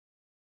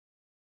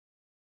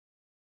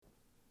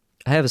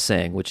I have a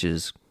saying, which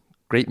is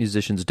great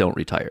musicians don't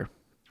retire.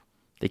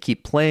 They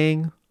keep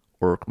playing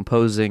or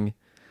composing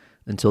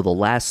until the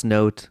last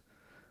note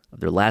of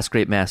their last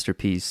great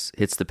masterpiece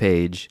hits the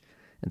page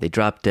and they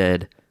drop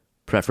dead,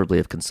 preferably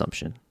of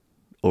consumption,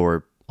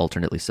 or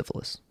alternately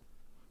syphilis.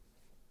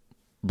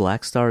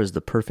 Black Star is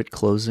the perfect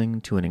closing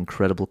to an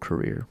incredible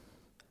career.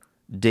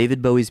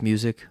 David Bowie's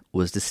music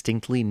was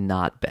distinctly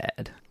not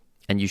bad,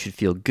 and you should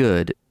feel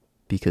good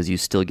because you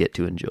still get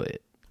to enjoy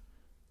it.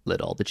 Let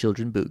all the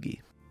children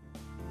boogie.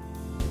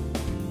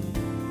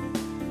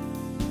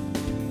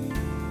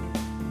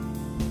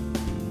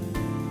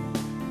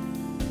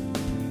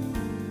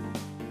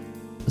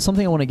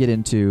 Something I want to get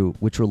into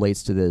which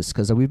relates to this,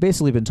 because we've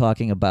basically been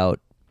talking about,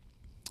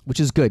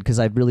 which is good because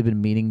I've really been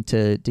meaning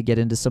to get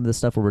into some of the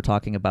stuff where we're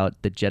talking about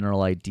the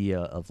general idea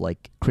of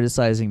like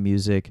criticizing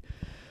music,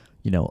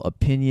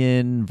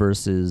 opinion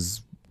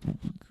versus,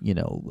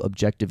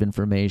 objective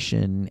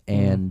information.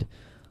 And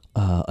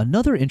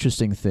another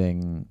interesting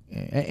thing,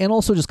 and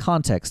also just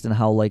context and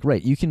how like,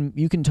 right, you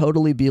can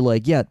totally be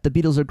like, yeah, the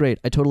Beatles are great.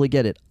 I totally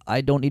get it.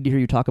 I don't need to hear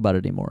you talk about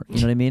it anymore.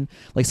 You know what I mean?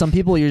 Like some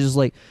people, you're just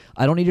like,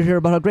 I don't need to hear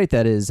about how great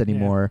that is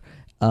anymore.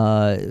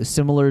 Yeah.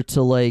 Similar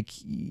to like,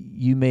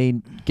 you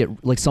may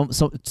get like some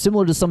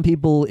similar to some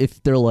people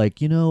if they're like,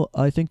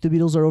 I think the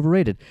Beatles are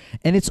overrated.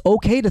 And it's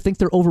okay to think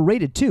they're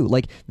overrated too.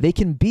 Like they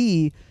can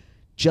be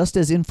just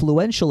as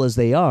influential as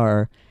they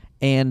are.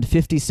 And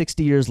 50,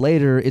 60 years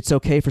later, it's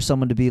okay for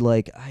someone to be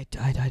like, I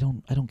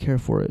don't care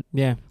for it.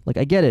 Yeah. Like,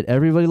 I get it.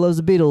 Everybody loves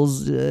the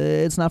Beatles.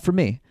 It's not for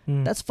me.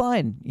 That's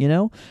fine,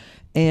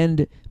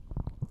 And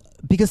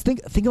because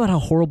think about how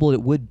horrible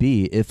it would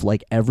be if,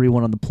 like,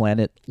 everyone on the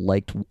planet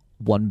liked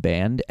one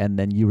band and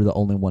then you were the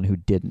only one who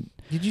didn't.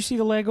 Did you see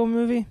the Lego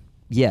movie?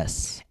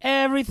 Yes.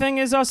 Everything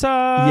is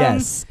awesome.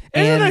 Yes.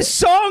 Isn't this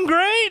song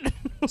great?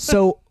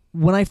 So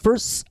when I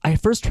first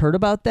heard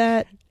about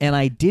that and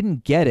I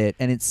didn't get it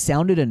and it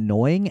sounded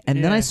annoying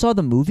and then I saw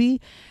the movie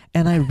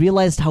and I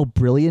realized how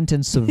brilliant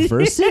and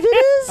subversive it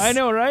is. I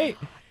know, right?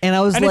 And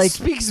I was like, it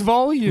speaks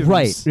volumes.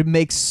 Right.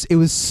 It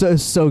was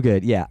so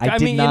good. Yeah. I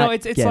did not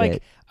it's get like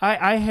it.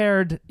 I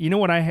heard,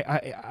 what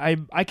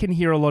I can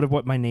hear a lot of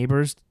what my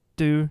neighbors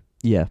do.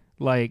 Yeah.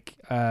 Like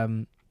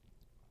and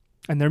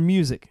their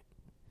music.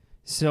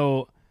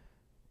 So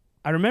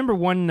I remember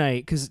one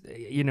night, because,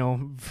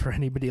 for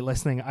anybody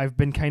listening, I've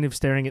been kind of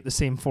staring at the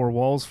same four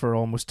walls for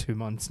almost 2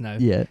 months now.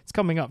 Yeah. It's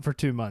coming up for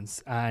 2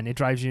 months, and it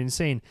drives you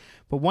insane.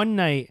 But one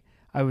night,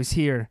 I was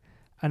here,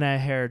 and I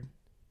heard,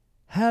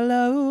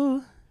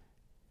 hello,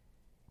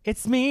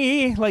 it's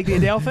me, like the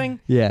Adele thing.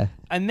 Yeah.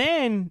 And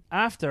then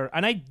after,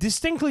 and I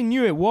distinctly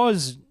knew it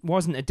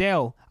wasn't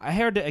Adele, I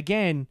heard it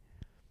again,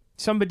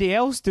 somebody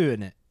else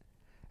doing it.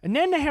 And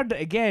then I heard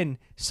it again,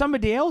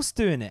 somebody else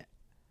doing it.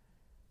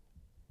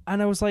 And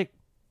I was like,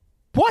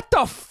 what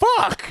the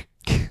fuck?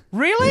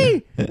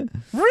 Really?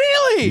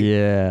 Really?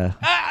 Yeah.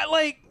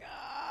 I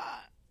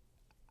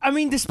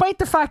mean, despite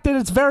the fact that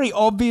it's very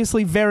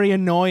obviously very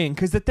annoying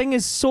because the thing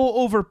is so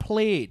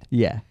overplayed.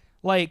 Yeah.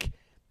 Like,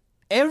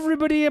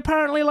 everybody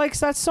apparently likes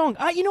that song.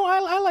 I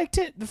liked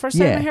it the first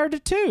time I heard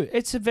it too.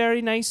 It's a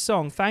very nice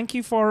song. Thank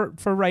you for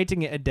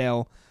writing it,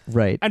 Adele.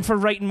 Right. And for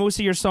writing most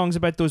of your songs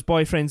about those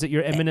boyfriends that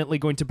you're imminently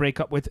going to break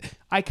up with.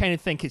 I kind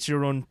of think it's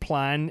your own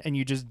plan and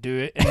you just do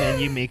it and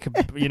then you make,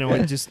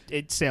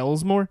 it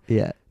sells more.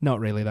 Yeah. Not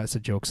really. That's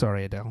a joke.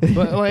 Sorry, Adele.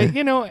 But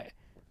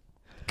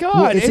God,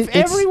 well, if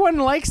everyone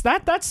likes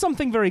that, that's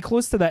something very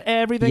close to that.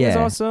 Everything is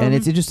awesome. And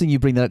it's interesting you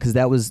bring that up because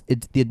that was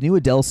the new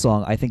Adele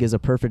song. I think is a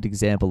perfect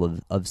example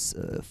of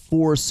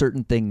 4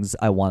 certain things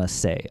I want to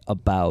say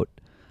about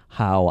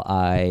how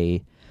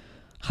I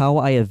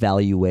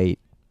evaluate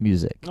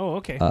music. Oh,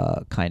 okay.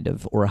 Kind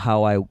of, or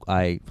how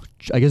I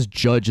guess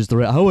judge is the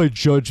right how I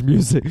judge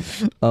music.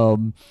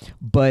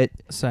 But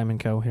Simon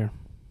Cowell here.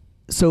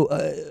 So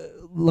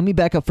let me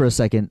back up for a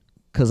second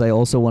because I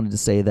also wanted to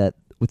say that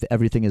with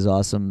Everything is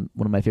Awesome,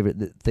 one of my favorite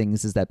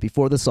things is that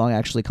before the song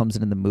actually comes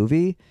in the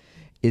movie,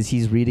 is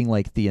he's reading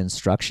like the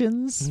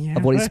instructions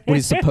of what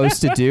he's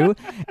supposed to do,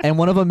 and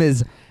one of them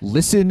is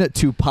listen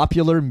to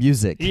popular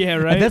music. Yeah,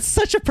 right. And that's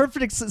such a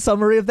perfect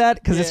summary of that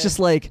because it's just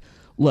like,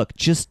 look,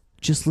 just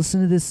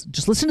listen to this.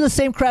 Just listen to the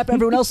same crap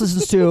everyone else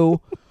listens to.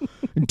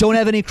 And don't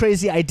have any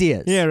crazy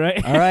ideas. Yeah,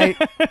 right. All right.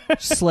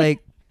 Just like,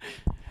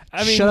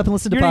 shut up and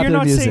listen to popular music. You're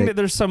not music. saying that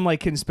there's some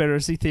like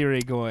conspiracy theory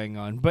going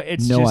on, but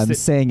it's I'm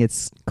saying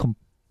it's.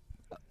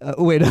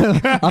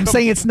 I'm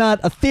saying it's not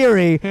a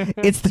theory.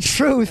 It's the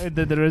truth.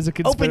 There is a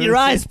conspiracy. Open your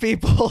eyes,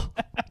 people.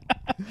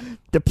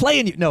 They're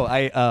playing you. No,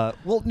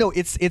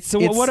 it's. So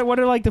what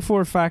are like the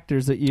 4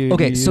 factors that you?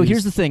 Okay, you so use?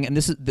 here's the thing, and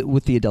this is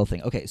with the Adele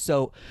thing. Okay,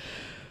 so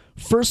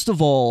first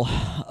of all,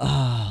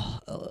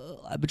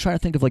 I've been trying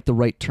to think of like the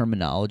right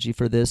terminology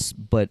for this,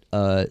 but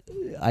I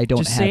don't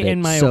just have say it.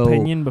 in my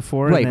opinion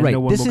before. Right, and then right. No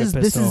one will get pissed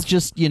this off. is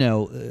just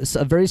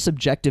a very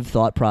subjective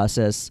thought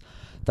process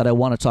that I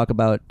want to talk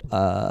about,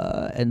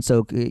 and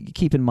so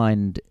keep in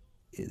mind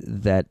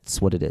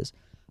that's what it is.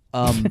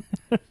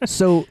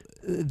 So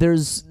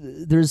there's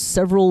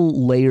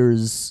several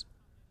layers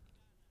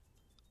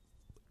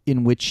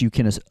in which you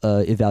can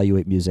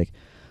evaluate music.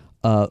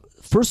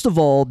 First of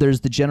all,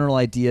 there's the general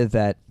idea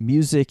that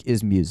music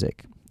is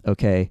music,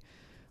 okay?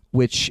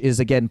 Which is,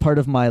 again, part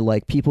of my,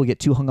 like, people get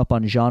too hung up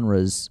on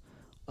genres,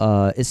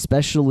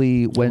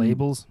 especially when...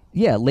 Labels?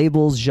 Yeah,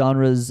 labels,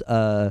 genres,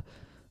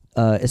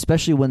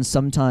 especially when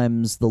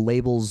sometimes the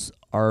labels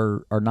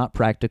are not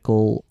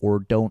practical or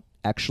don't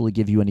actually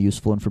give you any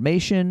useful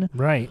information.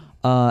 Right.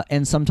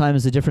 And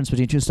sometimes the difference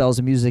between two styles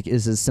of music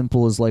is as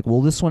simple as like,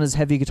 well, this one has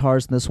heavy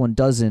guitars and this one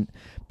doesn't.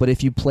 But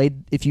if you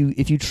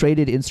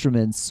traded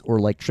instruments or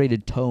like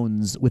traded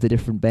tones with a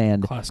different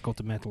band, classical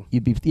to metal,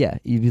 you'd be exactly.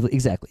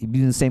 You'd be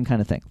doing the same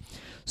kind of thing.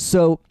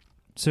 So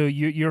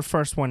your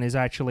first one is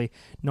actually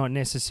not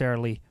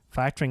necessarily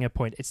factoring a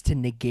point; it's to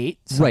negate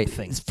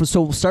something. Right.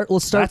 So let's start.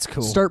 That's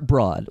cool. Start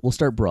broad. We'll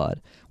start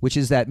broad, which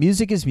is that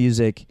music is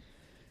music.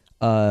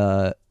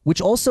 Which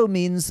also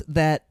means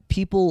that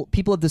people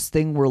have this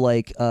thing where,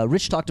 like,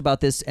 Rich talked about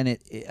this, and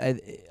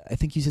I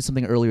think you said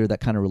something earlier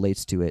that kind of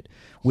relates to it,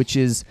 which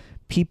is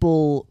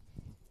people,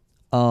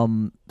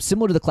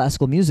 similar to the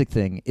classical music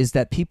thing, is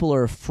that people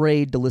are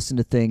afraid to listen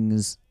to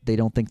things they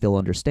don't think they'll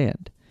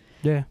understand.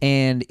 Yeah.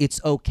 And it's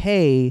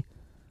okay.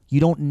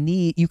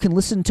 You can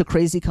listen to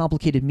crazy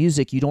complicated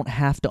music. You don't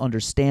have to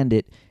understand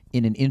it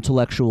in an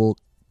intellectual,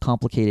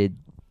 complicated,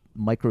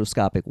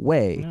 microscopic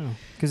way. No,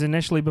 because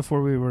initially,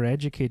 before we were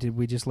educated,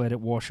 we just let it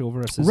wash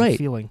over us as right. a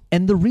feeling.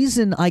 And the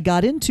reason I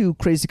got into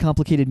crazy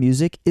complicated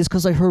music is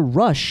because I heard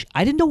Rush.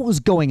 I didn't know what was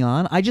going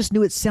on. I just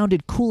knew it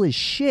sounded cool as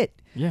shit.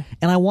 Yeah.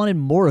 And I wanted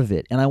more of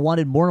it. And I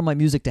wanted more of my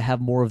music to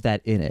have more of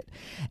that in it.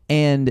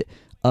 And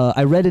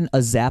I read a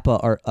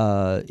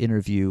Zappa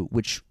interview,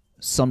 which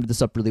summed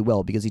this up really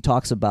well, because he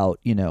talks about,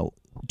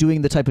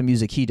 doing the type of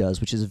music he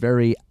does, which is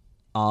very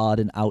odd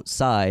and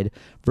outside,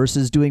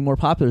 versus doing more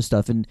popular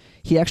stuff. And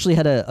he actually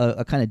had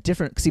a kind of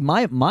different... See,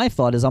 my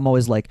thought is, I'm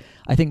always like,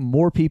 I think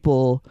more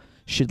people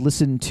should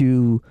listen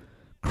to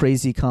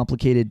crazy,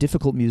 complicated,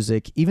 difficult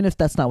music, even if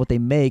that's not what they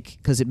make,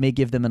 because it may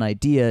give them an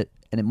idea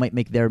and it might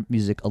make their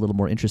music a little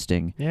more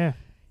interesting. Yeah.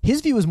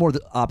 His view is more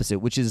the opposite,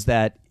 which is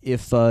that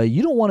if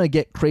you don't want to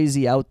get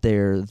crazy out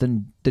there,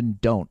 then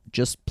don't.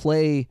 Just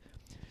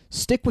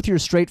stick with your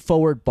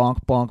straightforward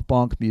bonk, bonk,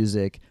 bonk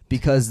music,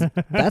 because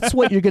that's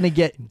what you're going to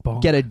get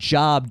a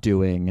job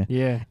doing.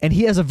 Yeah. And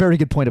he has a very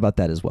good point about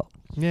that as well.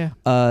 Yeah.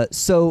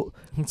 So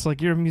it's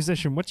like, you're a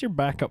musician. What's your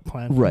backup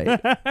plan?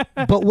 Right.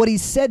 But what he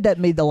said that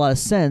made a lot of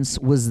sense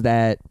was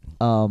that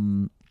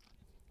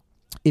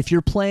if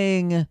you're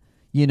playing,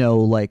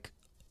 like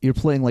you're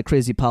playing like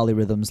crazy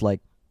polyrhythms, like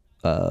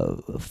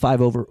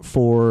 5/4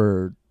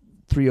 or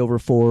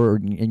 3/4,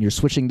 and you're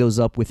switching those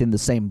up within the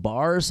same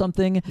bar or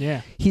something.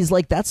 Yeah. He's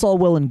like, that's all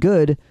well and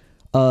good,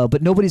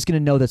 but nobody's going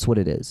to know that's what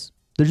it is.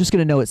 They're just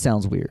going to know it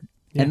sounds weird.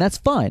 Yeah. And that's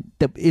fine.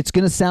 It's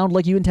going to sound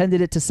like you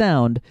intended it to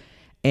sound,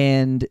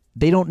 and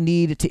they don't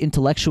need to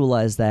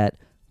intellectualize that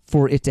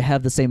for it to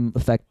have the same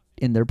effect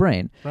in their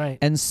brain. Right.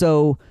 And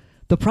so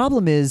the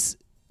problem is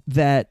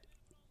that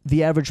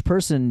the average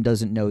person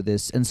doesn't know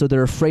this, and so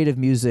they're afraid of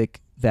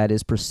music that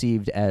is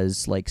perceived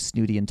as like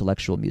snooty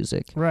intellectual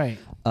music. Right.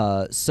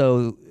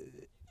 So,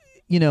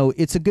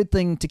 it's a good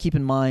thing to keep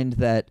in mind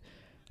that,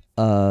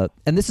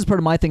 and this is part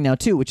of my thing now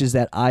too, which is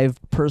that I've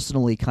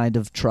personally kind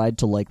of tried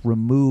to like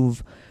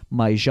remove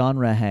my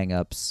genre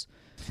hangups.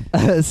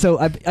 So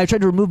I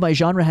tried to remove my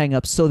genre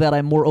hangups so that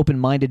I'm more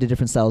open-minded to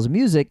different styles of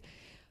music,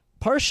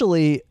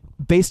 partially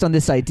based on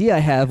this idea I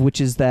have, which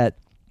is that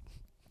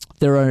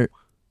there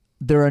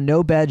are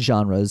no bad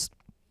genres.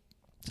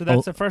 So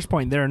that's the first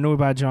point. There are no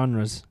bad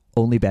genres.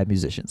 Only bad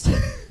musicians.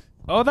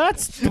 Oh,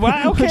 that's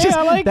wow. Okay,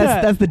 I like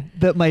that.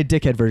 That's my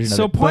dickhead version of it.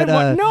 So point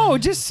one, no,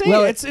 just say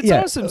it. It's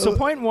awesome. So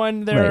point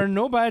one, there are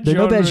no bad genres.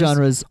 There are no bad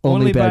genres,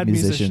 only bad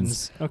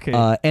musicians. Okay.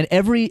 And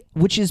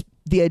which is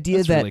the idea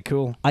that's that really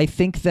cool. I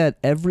think that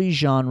every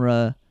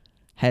genre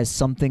has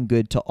something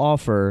good to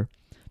offer.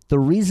 The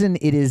reason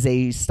it is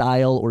a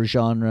style or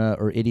genre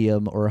or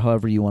idiom or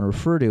however you want to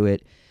refer to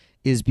it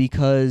is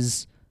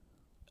because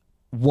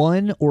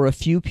one or a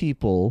few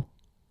people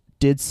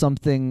did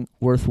something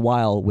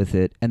worthwhile with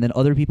it, and then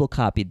other people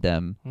copied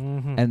them,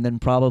 and then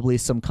probably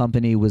some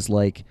company was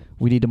like,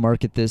 we need to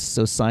market this,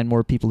 so sign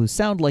more people who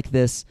sound like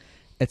this,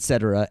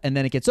 etc. And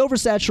then it gets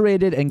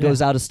oversaturated and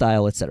goes out of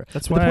style, etc.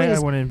 That's why I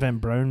want to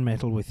invent brown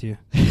metal with you.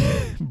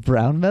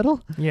 Brown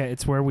metal? Yeah,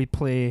 it's where we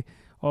play,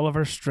 all of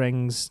our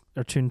strings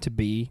are tuned to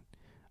B,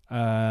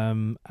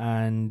 and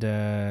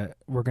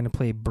we're going to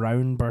play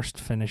brown burst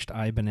finished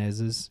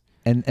Ibanez's.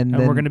 And then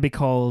we're going to be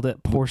called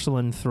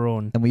Porcelain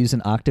Throne. And we use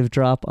an octave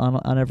drop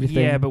on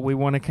everything? Yeah, but we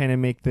want to kind of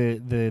make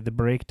the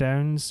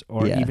breakdowns,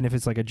 or even if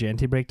it's like a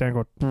genty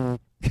breakdown, go...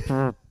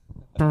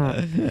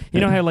 You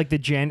know how like the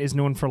gent is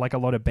known for like a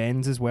lot of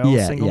bends as well,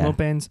 single note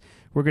bends?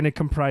 We're going to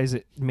comprise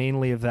it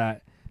mainly of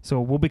that.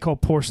 So we'll be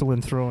called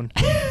Porcelain Throne.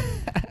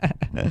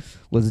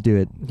 Let's do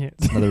it. Yeah.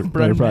 It's another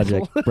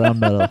project. Brown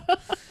metal.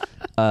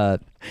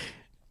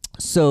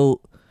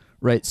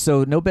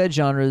 So no bad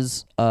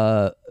genres,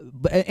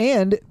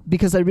 and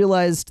because I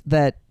realized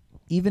that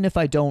even if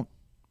I don't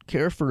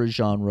care for a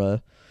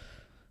genre,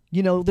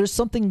 there's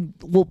something.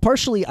 Well,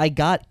 partially,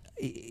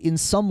 in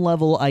some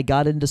level, I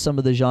got into some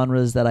of the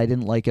genres that I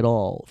didn't like at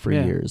all for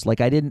years. Like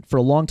for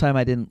a long time,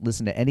 I didn't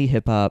listen to any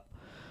hip hop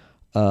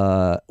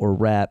or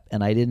rap,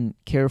 and I didn't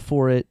care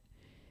for it.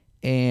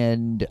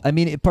 And I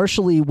mean,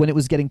 partially when it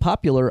was getting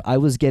popular, I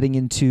was getting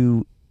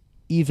into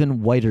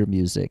even whiter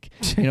music.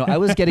 I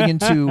was getting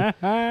into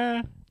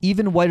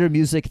even whiter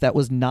music that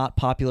was not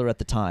popular at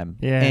the time.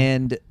 Yeah.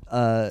 And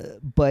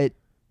but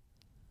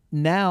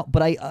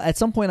I at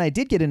some point I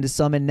did get into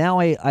some, and now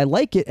I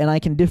like it, and I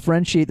can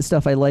differentiate the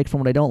stuff I like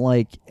from what I don't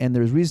like, and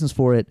there's reasons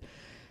for it.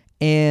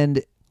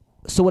 And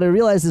so what I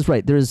realized is,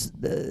 right,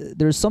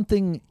 there's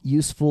something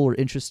useful or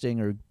interesting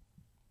or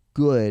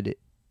good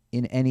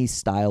in any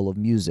style of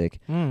music,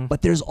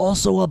 but there's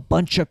also a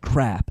bunch of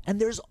crap, and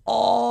there's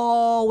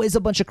always a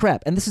bunch of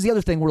crap. And this is the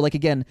other thing where, like,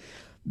 again,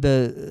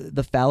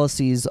 the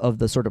fallacies of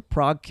the sort of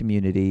prog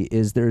community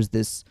is there's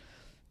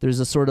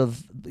a sort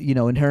of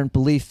inherent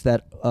belief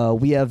that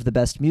we have the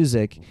best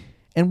music,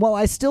 and while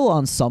I still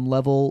on some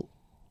level,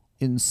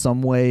 in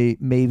some way,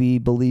 maybe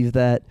believe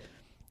that,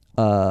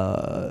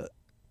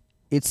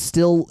 it's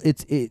still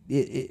at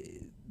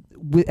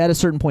a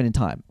certain point in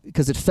time,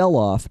 because it fell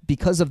off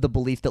because of the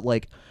belief that,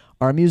 like,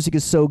 our music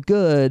is so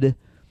good,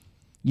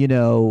 we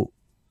don't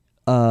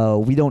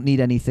need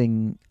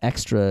anything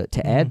extra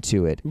to add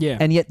to it. Yeah.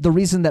 And yet the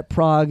reason that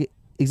prog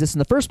exists in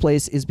the first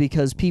place is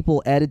because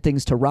people added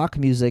things to rock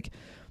music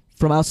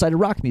from outside of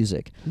rock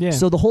music. Yeah.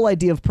 So the whole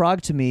idea of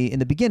prog to me in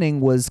the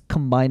beginning was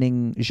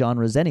combining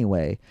genres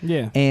anyway.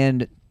 Yeah.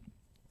 And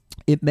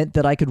it meant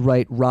that I could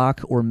write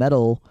rock or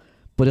metal,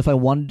 but if I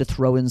wanted to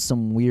throw in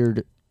some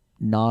weird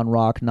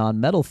non-rock,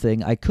 non-metal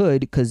thing, I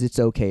could, because it's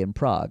okay in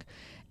prog.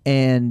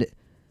 And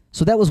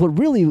so that was what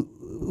really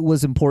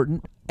was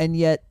important, and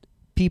yet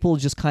people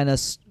just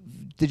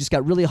they just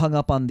got really hung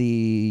up on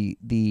the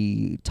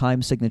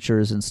time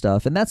signatures and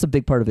stuff, and that's a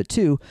big part of it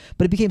too.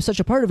 But it became such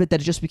a part of it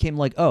that it just became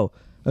like, oh,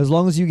 as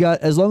long as you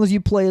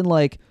play in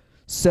like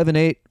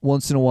 7/8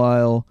 once in a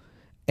while,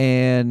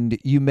 and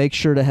you make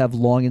sure to have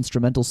long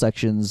instrumental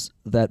sections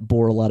that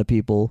bore a lot of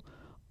people,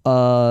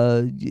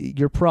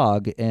 you're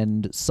prog,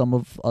 and some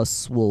of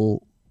us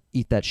will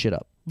eat that shit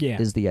up. Yeah,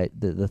 is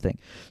the thing.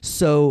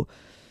 So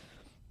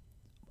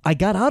I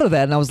got out of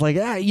that, and I was like,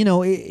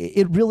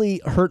 it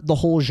really hurt the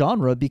whole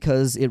genre,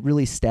 because it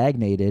really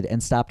stagnated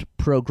and stopped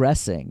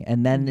progressing,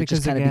 and then it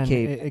just kind of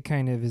became. It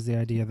kind of is the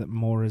idea that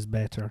more is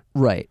better,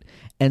 right?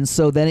 And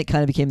so then it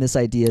kind of became this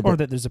idea or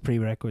that there's a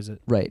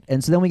prerequisite, right?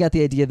 And so then we got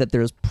the idea that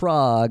there's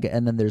prog,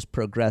 and then there's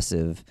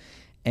progressive,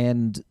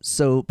 and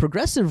so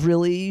progressive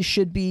really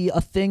should be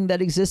a thing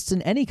that exists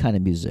in any kind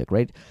of music,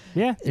 right?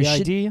 Yeah, the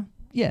idea.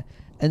 Yeah,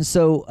 and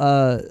so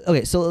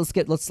okay, so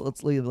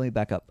let me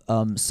back up.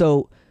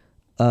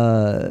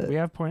 We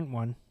have point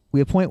one. We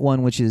have point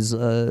one, which is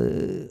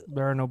there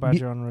are no bad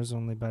genres,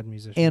 only bad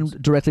musicians. And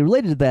directly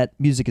related to that,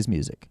 music is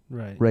music.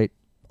 Right. Right.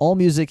 All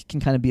music can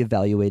kind of be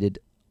evaluated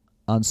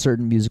on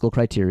certain musical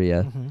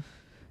criteria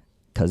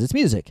because it's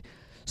music.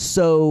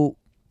 So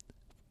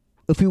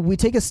if we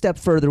take a step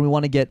further, we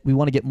want to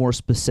get more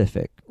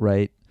specific,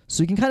 right?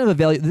 So you can kind of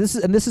evaluate this,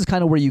 and this is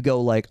kind of where you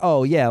go like,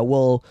 oh yeah,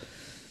 well,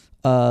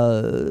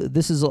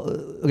 this is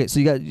okay.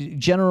 So you got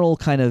general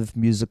kind of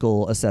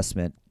musical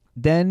assessment.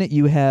 Then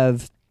you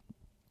have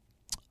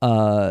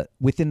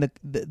within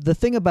the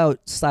thing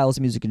about styles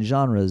of music and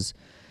genres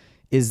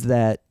is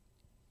that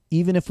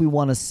even if we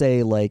want to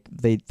say like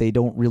they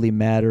don't really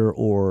matter,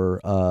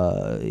 or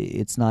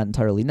it's not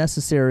entirely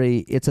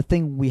necessary, it's a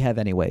thing we have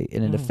anyway,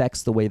 and it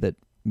affects the way that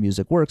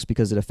music works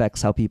because it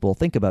affects how people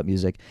think about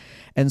music.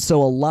 And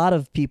so a lot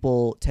of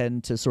people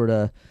tend to sort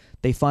of,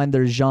 they find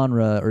their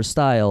genre or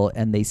style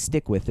and they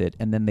stick with it,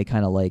 and then they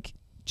kind of like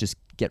just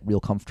get real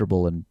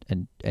comfortable and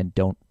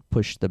don't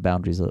push the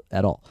boundaries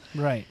at all.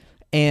 Right.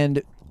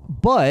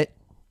 But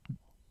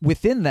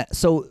within that,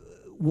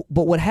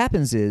 but what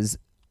happens is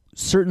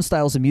certain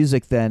styles of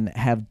music then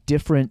have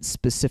different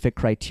specific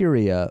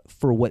criteria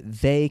for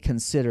what they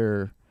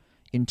consider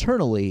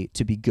internally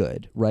to be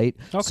good, right?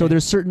 Okay. So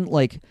there's certain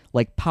like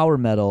power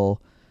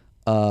metal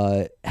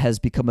has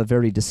become a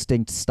very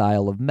distinct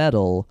style of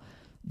metal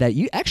that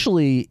you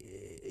actually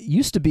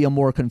used to be a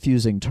more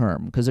confusing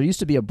term, because there used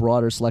to be a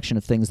broader selection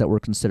of things that were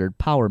considered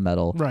power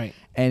metal, right?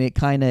 And it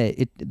kind of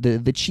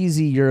the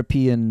cheesy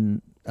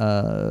European,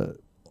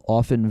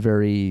 often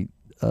very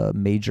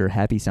major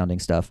happy sounding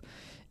stuff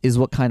is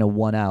what kind of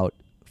won out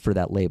for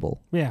that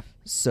label. Yeah.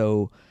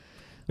 So,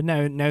 but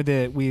now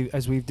that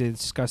as we've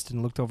discussed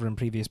and looked over in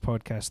previous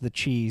podcasts, the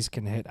cheese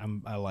can hit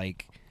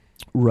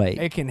right.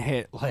 It can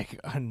hit like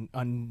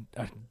on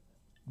a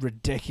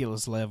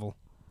ridiculous level.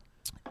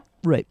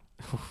 Right.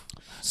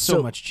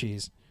 So much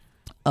cheese.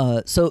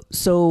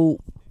 So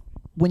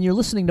when you're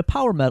listening to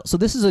power metal, so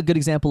this is a good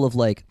example of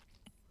like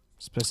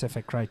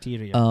specific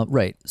criteria.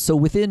 Right. So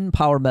within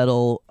power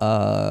metal,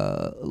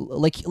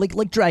 like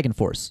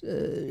Dragonforce.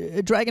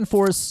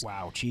 Dragonforce.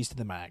 Wow, cheese to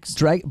the max.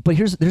 But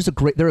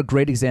they're a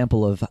great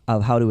example of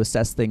how to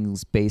assess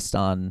things based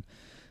on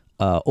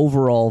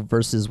overall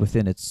versus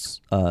within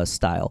its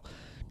style.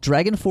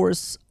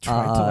 Dragonforce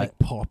tried to like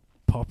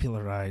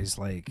popularize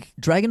like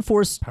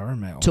Dragonforce power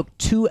metal. took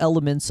two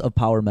elements of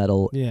power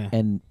metal Yeah.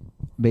 and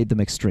made them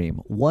extreme.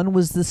 One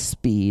was the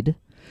speed,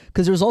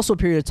 because there was also a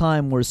period of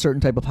time where a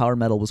certain type of power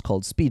metal was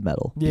called speed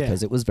metal Yeah.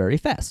 because it was very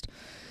fast.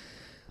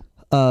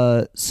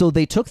 So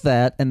they took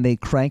that and they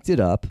cranked it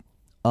up.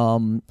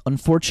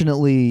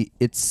 Unfortunately,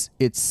 it's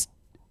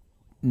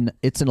an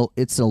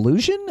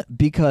illusion,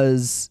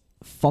 because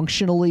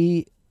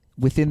functionally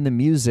within the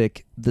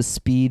music, the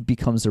speed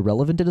becomes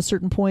irrelevant at a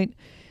certain point,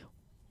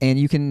 and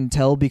you can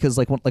tell because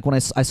like when I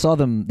saw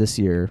them this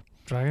year.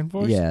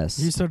 Dragonforce? Yes.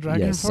 You saw Dragonforce?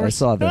 Yes, I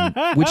saw them,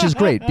 which is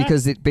great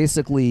because it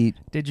basically.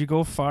 Did you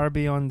go far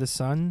beyond the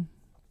sun?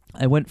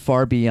 I went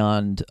far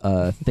beyond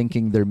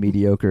thinking they're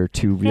mediocre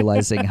to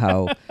realizing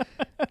how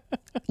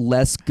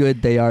less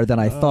good they are than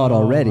I thought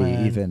already,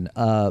 man. even.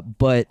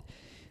 But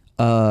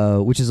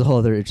which is a whole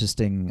other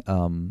interesting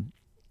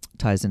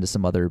ties into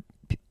some other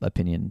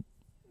opinion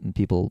and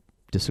people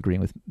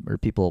disagreeing with, or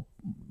people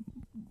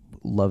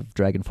love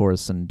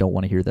Dragonforce and don't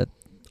want to hear that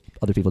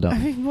other people don't. I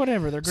mean,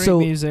 whatever. They're great So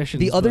musicians.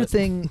 the other but-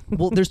 thing,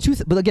 well, there's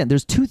but again,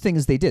 there's two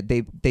things they did.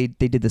 They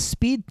did the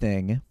speed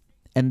thing,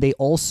 and they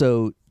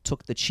also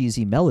took the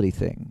cheesy melody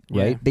thing,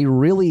 right?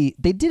 Yeah.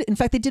 They did. In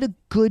fact, they did a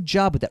good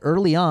job with that.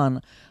 Early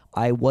on,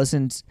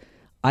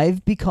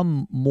 I've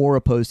become more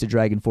opposed to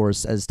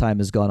Dragonforce as time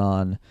has gone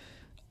on.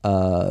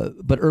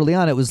 But early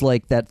on, it was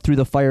like that "Through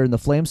the Fire and the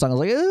Flame" song. I was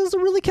like, "It's a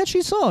really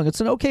catchy song. It's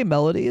an okay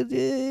melody.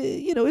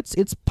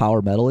 It's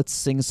power metal. It's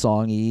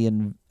sing-songy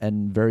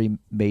and very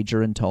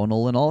major and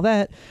tonal and all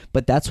that.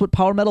 But that's what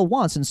power metal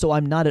wants. And so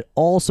I'm not at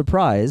all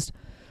surprised.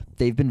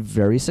 They've been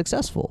very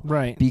successful,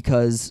 Right.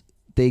 Because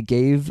they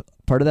gave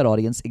part of that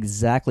audience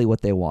exactly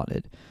what they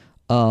wanted.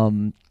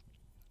 In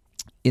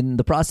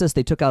the process,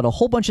 they took out a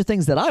whole bunch of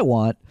things that I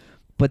want.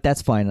 But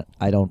that's fine.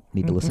 I don't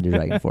need to listen to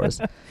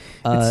Dragonforce.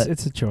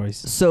 It's a choice.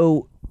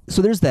 So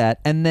there's that,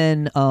 and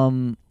then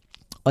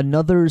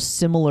another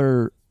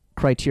similar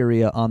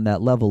criteria on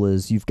that level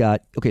is you've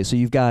got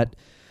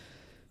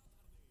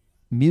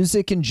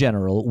music in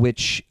general,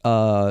 which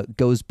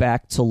goes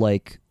back to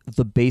like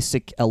the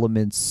basic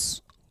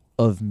elements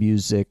of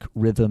music: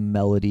 rhythm,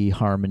 melody,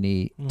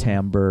 harmony,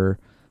 timbre,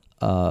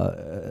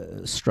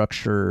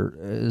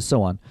 structure,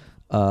 so on.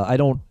 I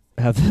don't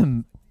have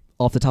them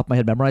off the top of my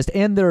head memorized,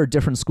 and there are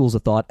different schools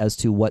of thought as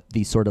to what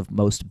the sort of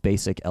most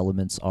basic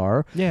elements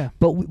are. Yeah.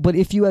 But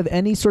if you have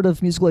any sort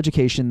of musical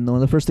education, one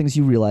of the first things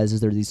you realize is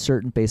there are these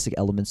certain basic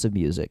elements of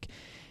music,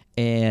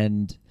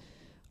 and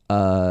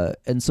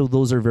so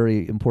those are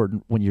very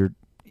important when you're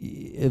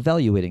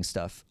evaluating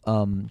stuff.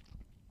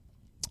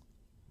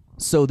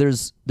 So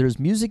there's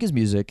music is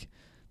music.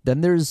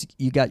 Then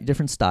you got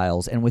different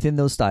styles, and within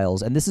those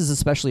styles, and this is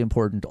especially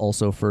important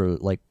also for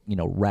like,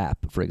 rap,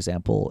 for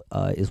example,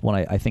 is when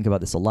I think about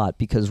this a lot,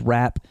 because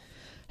rap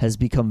has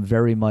become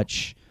very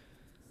much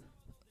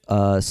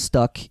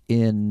stuck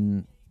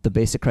in the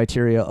basic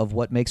criteria of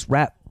what makes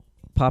rap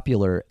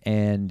popular,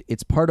 and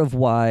it's part of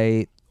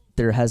why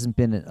there hasn't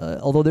been,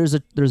 although there's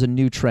a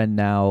new trend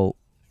now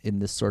in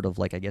this sort of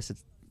like, I guess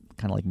it's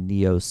kind of like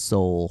neo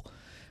soul,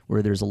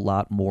 where there's a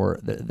lot more,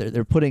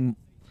 they're putting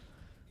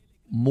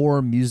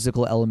more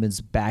musical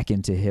elements back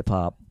into hip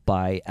hop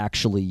by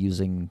actually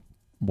using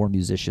more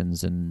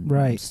musicians and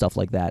Right. stuff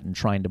like that, and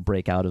trying to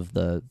break out of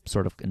the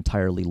sort of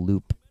entirely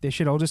loop. They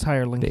should all just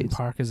hire Linkin Babes.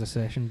 Park as a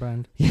session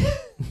band.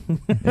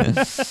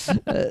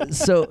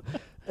 So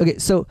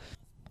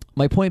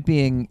my point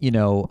being,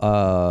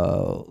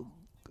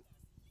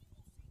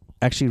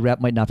 actually rap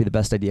might not be the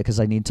best idea because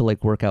I need to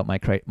like work out my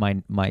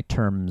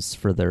terms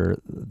for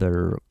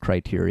their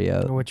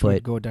criteria, Which but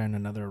would go down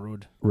another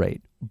road.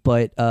 right.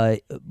 But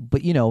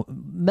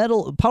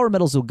power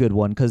metal's a good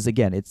one because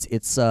again,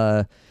 it's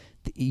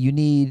you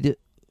need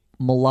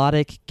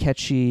melodic,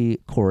 catchy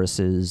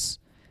choruses,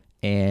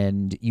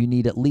 and you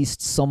need at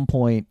least some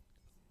point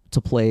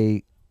to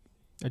play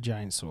A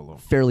giant solo.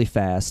 fairly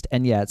fast,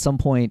 and at some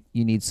point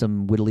you need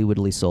some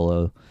whittly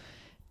solo,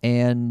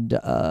 and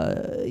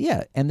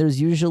and there's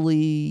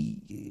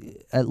usually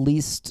at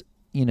least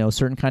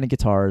certain kind of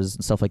guitars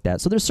and stuff like that.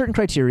 So there's certain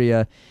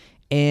criteria,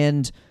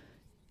 and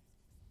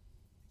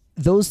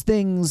those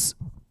things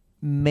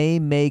may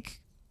make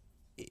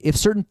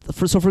for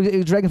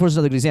Dragonforce is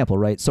another good example,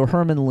 right? So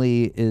Herman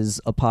Lee is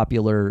a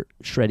popular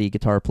shreddy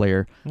guitar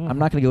player. I'm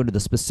not going to go into the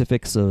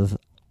specifics of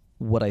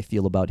what I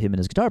feel about him and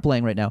his guitar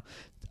playing right now,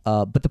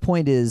 but the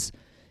point is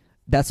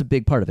that's a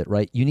big part of it,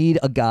 right? You need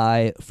a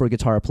guy for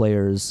guitar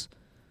players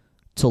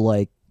to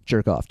like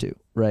jerk off to,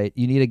 right?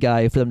 You need a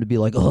guy for them to be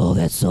like, oh,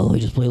 that solo,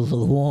 he just played so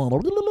long.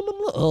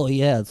 Oh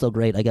yeah, it's so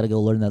great. I got to go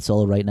learn that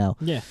solo right now.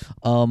 Yeah.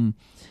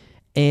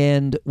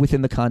 And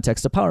within the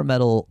context of power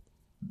metal,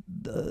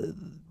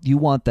 you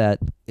want that.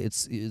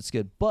 It's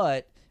good.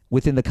 But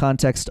within the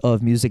context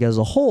of music as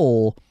a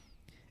whole,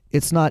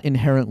 it's not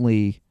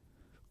inherently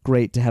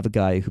great to have a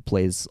guy who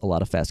plays a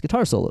lot of fast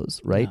guitar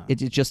solos, right? No.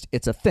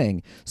 It's a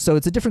thing. So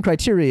it's a different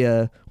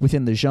criteria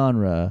within the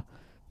genre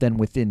than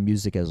within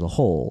music as a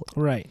whole.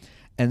 Right.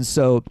 And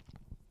so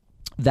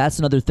that's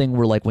another thing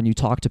where like when you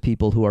talk to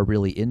people who are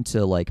really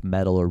into like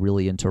metal or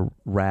really into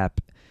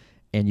rap,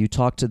 and you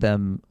talk to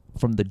them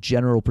from the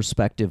general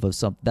perspective of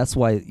some, that's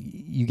why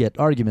you get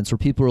arguments where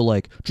people are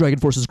like,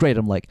 Dragonforce is great.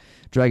 I'm like,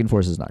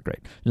 Dragonforce is not great.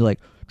 You're like,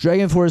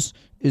 Dragonforce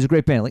is a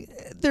great band. Like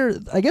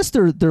I guess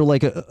they're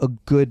like a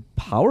good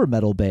power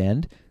metal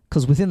band,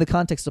 because within the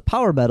context of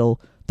power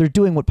metal, they're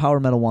doing what power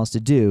metal wants to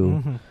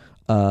do.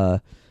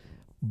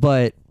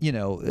 But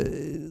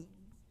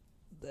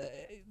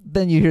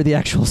then you hear the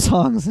actual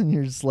songs and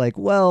you're just like,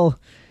 well,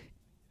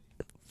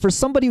 for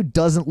somebody who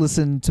doesn't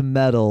listen to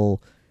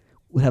metal,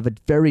 would have a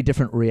very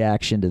different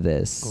reaction to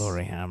this.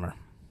 Glory Hammer.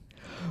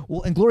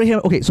 Well, and Glory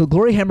Hammer. Okay, so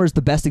Glory Hammer is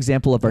the best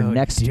example of our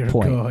next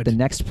point. God. The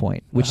next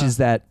point, which is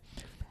that,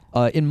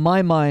 in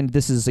my mind,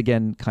 this is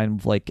again kind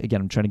of like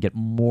I'm trying to get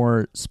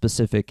more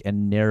specific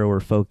and narrower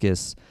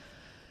focus.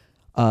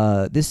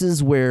 This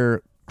is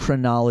where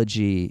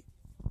chronology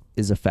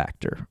is a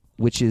factor,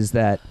 which is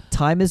that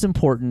time is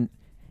important,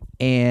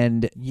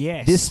 and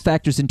this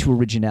factors into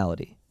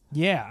originality.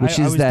 Yeah, which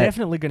I is was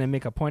definitely going to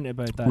make a point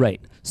about that.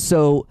 Right.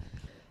 So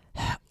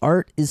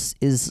art is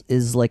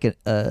like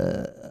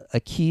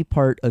a key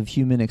part of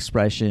human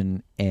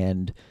expression,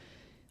 and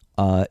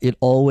it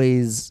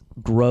always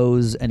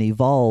grows and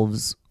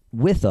evolves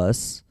with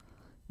us,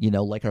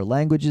 like our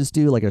languages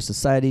do, like our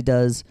society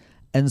does.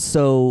 And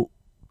so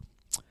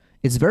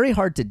it's very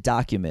hard to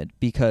document,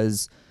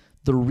 because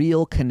the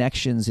real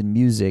connections in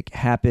music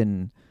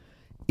happen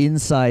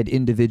inside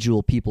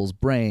individual people's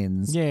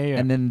brains. Yeah.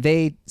 And then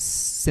they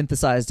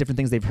synthesize different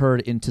things they've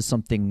heard into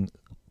something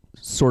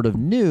sort of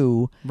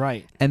new,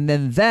 right? And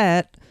then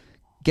that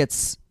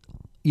gets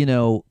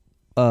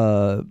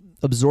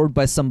absorbed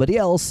by somebody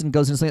else and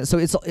goes into something. So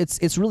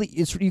it's really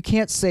you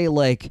can't say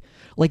like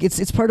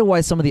it's part of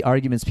why some of the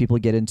arguments people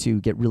get into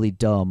get really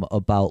dumb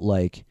about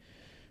like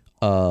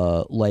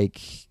trying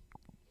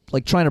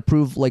to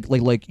prove like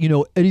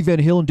Eddie Van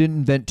Halen didn't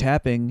invent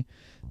tapping.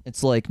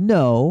 It's like,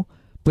 no,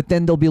 but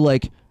then they'll be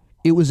like,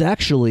 it was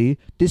actually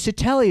this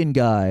Italian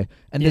guy,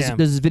 and there's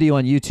this video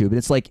on YouTube, and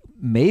it's like,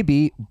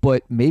 maybe,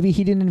 but maybe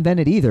he didn't invent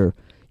it either.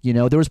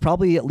 There was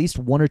probably at least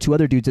one or two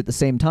other dudes at the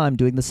same time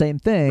doing the same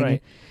thing.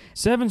 Right.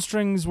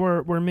 7-strings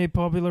were made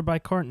popular by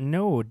cont.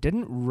 No,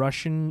 didn't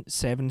Russian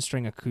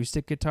 7-string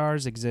acoustic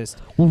guitars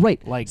exist? Well,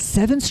 right. Like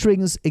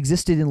 7-strings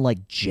existed in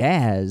like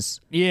jazz.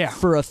 Yeah.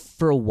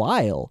 For a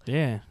while.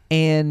 Yeah.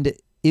 And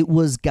it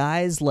was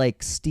guys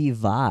like Steve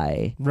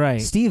Vai.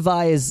 Right. Steve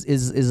Vai is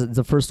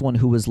the first one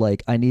who was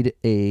like, I need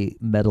a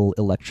metal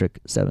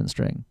electric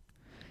 7-string.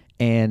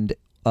 And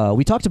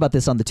we talked about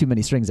this on the Too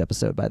Many Strings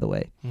episode, by the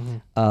way,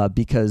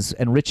 because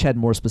Rich had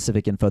more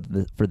specific info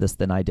for this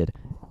than I did.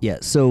 Yeah,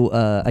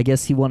 so I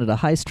guess he wanted a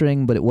high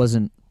string, but it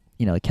wasn't,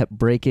 it kept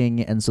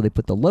breaking, and so they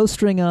put the low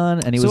string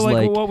on, and he was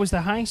like, what was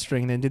the high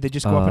string then? Did they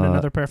just go up in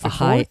another perfect a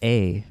high fourth?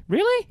 A?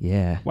 Really?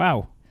 Yeah.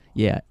 Wow.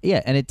 Yeah,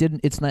 and it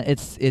didn't. It's not.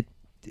 It.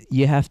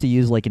 You have to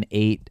use like an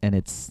 8, and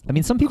it's. I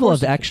mean, some people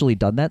have actually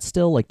done that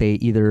still. Like they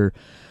either.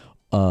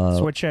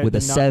 Switch out with the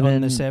a nut 7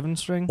 on the 7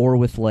 string, or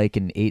with like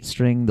an 8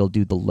 string, they'll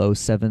do the low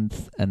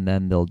 7th, and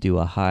then they'll do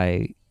a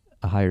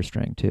higher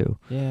string too.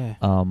 Yeah.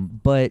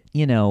 But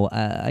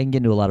I can get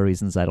into a lot of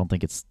reasons I don't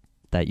think it's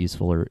that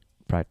useful or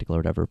practical or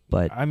whatever.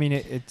 But I mean,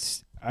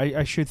 it's.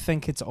 I should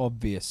think it's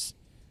obvious.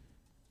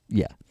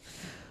 Yeah,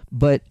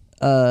 but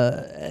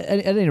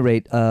at any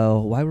rate,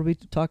 why were we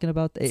talking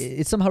about?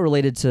 It's somehow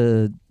related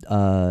to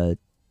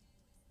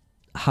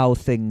how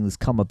things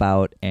come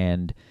about,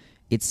 and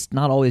it's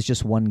not always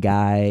just one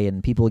guy,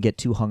 and people get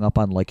too hung up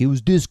on like, it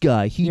was this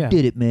guy, he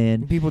did it,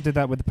 man. People did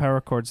that with the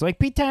power chords. Like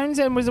Pete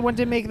Townsend was the one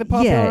to make the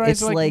popularized. Yeah,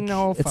 it's like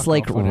no, it's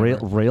like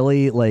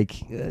really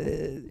like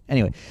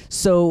anyway.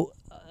 So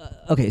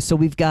okay, so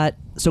we've got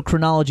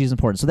chronology is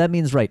important. So that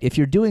means, right, if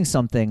you're doing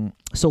something,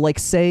 so like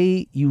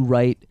say you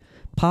write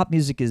pop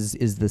music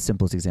is the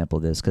simplest example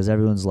of this, because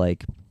everyone's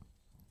like,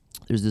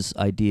 there's this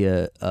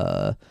idea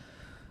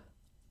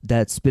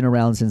that's been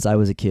around since I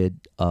was a kid.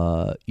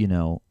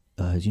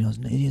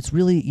 It's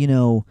really,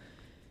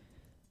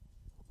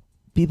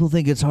 people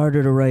think it's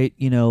harder to write,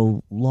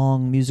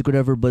 long music or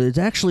whatever, but it's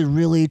actually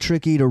really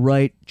tricky to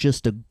write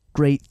just a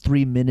great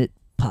 3-minute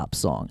pop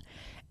song.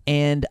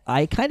 And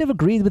I kind of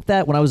agreed with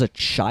that when I was a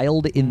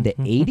child in the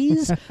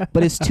 80s,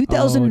 but it's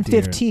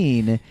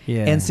 2015,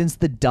 and since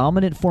the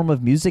dominant form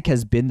of music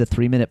has been the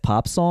 3-minute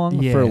pop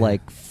song for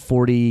like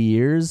 40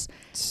 years,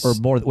 or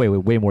more,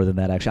 way more than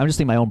that, actually. I'm just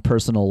thinking my own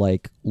personal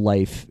like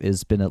life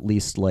has been at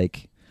least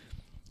like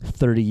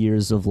 30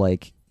 years of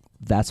like,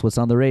 that's what's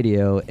on the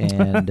radio,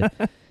 and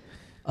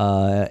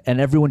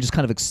and everyone just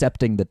kind of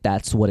accepting that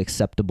that's what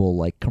acceptable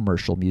like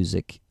commercial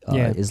music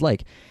is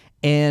like.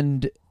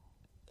 And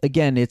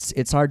again,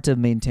 it's hard to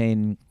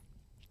maintain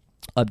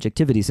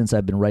objectivity since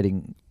I've been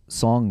writing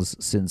songs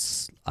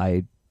since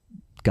I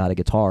got a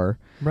guitar,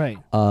 right?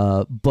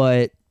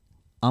 But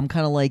I'm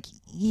kind of like,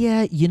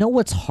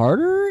 what's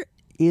harder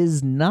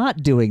is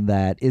not doing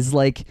that. Is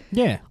like,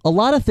 a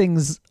lot of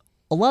things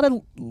a lot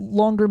of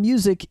longer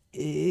music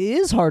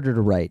is harder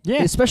to write.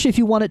 Yeah. Especially if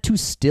you want it to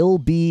still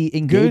be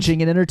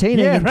engaging and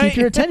entertaining and keep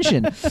your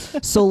attention.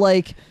 So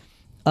like,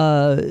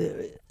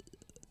 but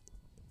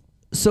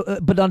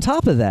on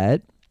top of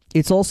that,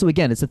 it's also,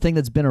 again, it's a thing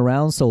that's been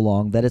around so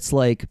long that it's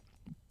like,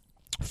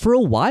 for a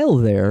while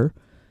there,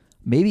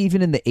 maybe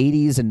even in the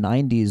 80s and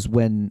 90s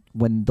when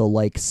the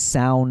like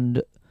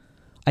sound,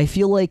 I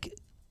feel like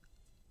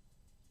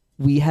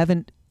we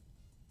haven't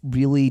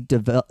really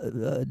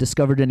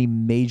discovered any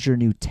major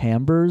new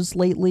timbres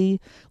lately.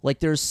 Like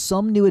there's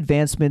some new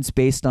advancements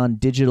based on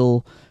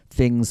digital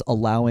things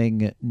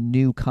allowing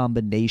new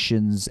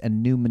combinations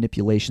and new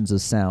manipulations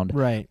of sound.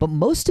 Right. But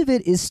most of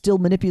it is still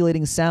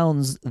manipulating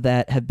sounds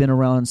that have been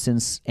around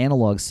since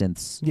analog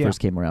synths first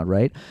came around,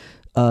 right?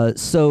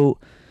 So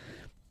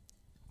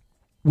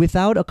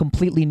without a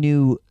completely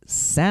new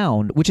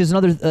sound, which is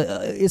another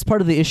is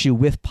part of the issue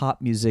with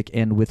pop music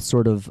and with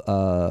sort of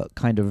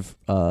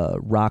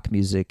rock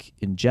music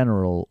in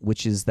general,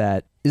 which is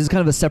that this is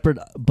kind of a separate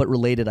but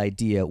related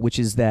idea, which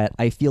is that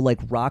I feel like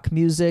rock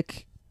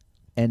music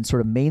and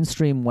sort of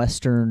mainstream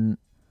Western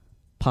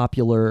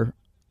popular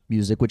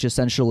music, which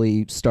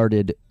essentially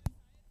started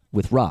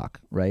with rock,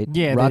 right?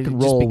 Yeah, rock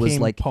and roll was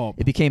like pop.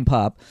 It became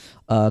pop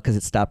because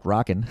it stopped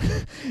rocking,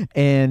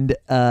 and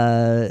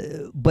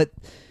but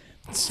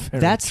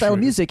that style of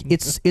music,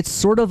 it's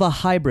sort of a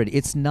hybrid.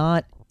 It's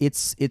not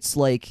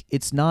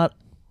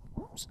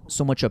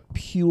so much a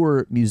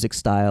pure music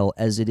style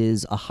as it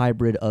is a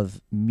hybrid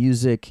of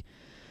music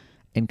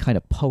and kind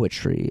of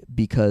poetry,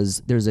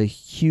 because there's a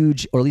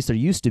huge, or at least there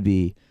used to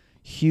be,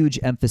 huge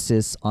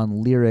emphasis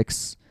on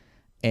lyrics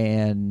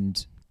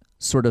and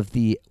sort of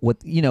the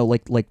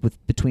like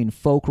with between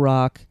folk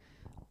rock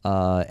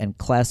and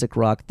classic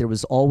rock, there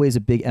was always a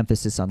big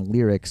emphasis on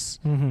lyrics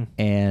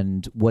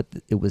and what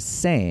it was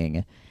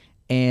saying.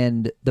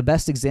 And the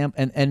best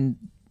example, and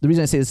the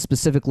reason I say this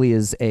specifically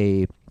is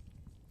a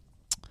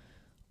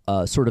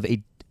sort of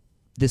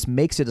this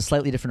makes it a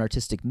slightly different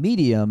artistic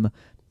medium,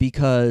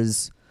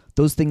 because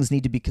those things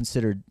need to be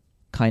considered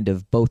kind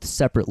of both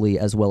separately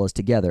as well as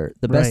together.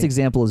 The best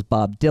example is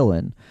Bob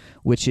Dylan,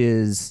 which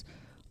is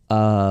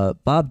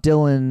Bob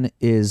Dylan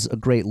is a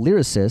great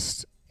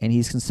lyricist, and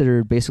he's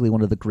considered basically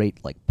one of the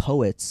great like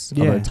poets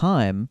of our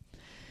time.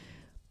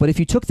 But if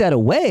you took that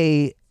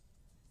away,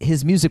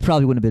 his music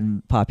probably wouldn't have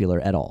been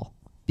popular at all,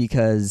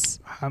 because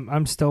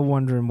I'm still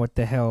wondering what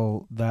the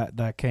hell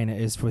that kind of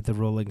is with the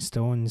Rolling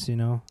Stones, you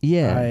know?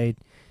 Yeah.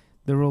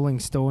 The Rolling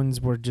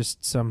Stones were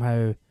just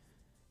somehow,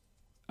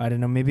 I don't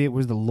know, maybe it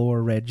was the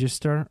lower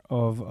register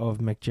of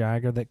Mick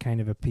Jagger that kind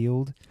of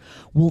appealed.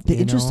 Well, the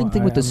interesting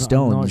thing with the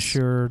Stones, I'm not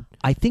sure.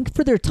 I think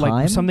for their time,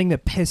 like something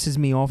that pisses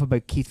me off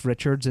about Keith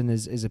Richards and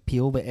his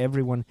appeal, that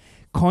everyone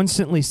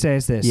constantly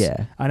says this.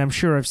 Yeah. And I'm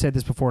sure I've said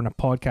this before in a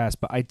podcast,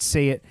 but I'd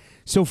say it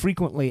so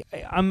frequently.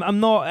 I'm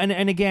not,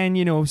 and again,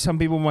 you know, some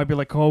people might be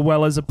like, oh,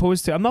 well, as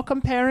opposed to, I'm not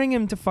comparing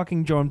him to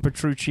fucking John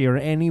Petrucci or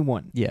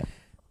anyone. Yeah.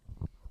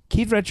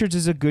 Keith Richards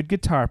is a good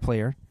guitar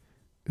player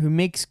who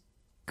makes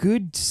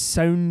good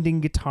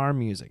sounding guitar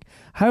music.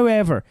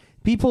 However,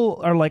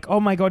 people are like, oh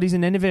my god, he's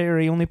an innovator,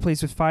 he only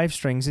plays with 5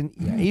 strings, and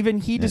even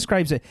he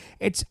describes it.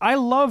 I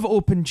love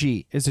open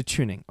G as a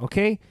tuning,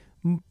 okay?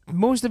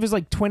 Most of his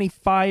like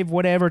 25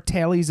 whatever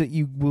tellies that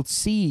you will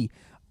see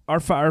are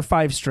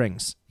 5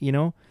 strings, you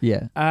know?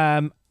 Yeah.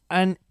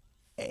 And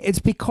it's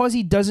because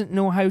he doesn't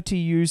know how to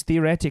use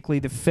theoretically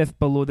the 5th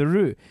below the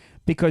root,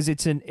 because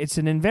it's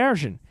an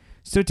inversion.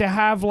 So to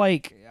have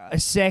like a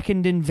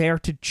second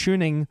inverted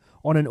tuning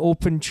on an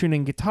open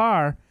tuning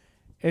guitar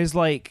is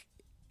like,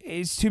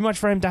 it's too much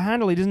for him to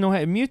handle. He doesn't know how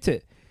to mute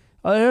it.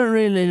 I don't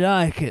really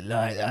like it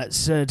like that,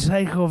 so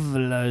take off the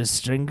low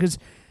string, because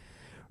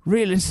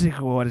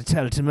realistically what I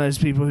tell to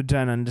most people who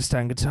don't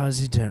understand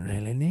guitars, you don't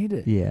really need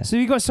it. Yeah. So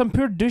you got some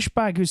poor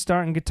douchebag who's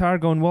starting guitar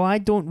going, well, I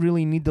don't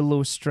really need the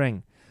low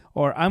string,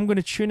 or I'm going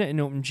to tune it in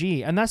open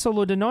G, and that's a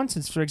load of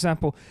nonsense. For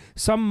example,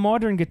 some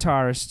modern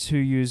guitarists who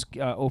use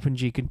open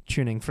G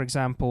tuning, for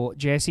example,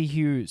 Jesse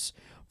Hughes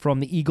from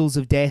the Eagles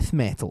of Death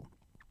Metal,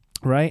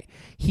 right?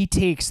 He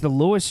takes the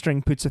lowest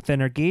string, puts a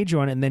thinner gauge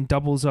on it, and then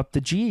doubles up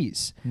the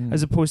Gs,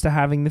 as opposed to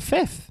having the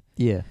 5th.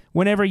 Yeah.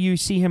 Whenever you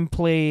see him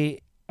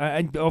play,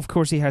 and of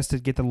course he has to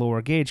get the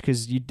lower gauge,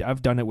 because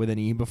I've done it with an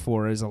E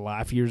before as a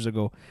laugh years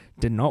ago.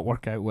 Did not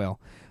work out well.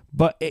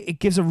 But it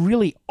gives a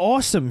really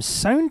awesome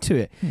sound to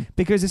it,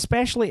 because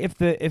especially if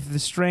the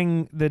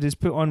string that is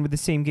put on with the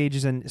same gauge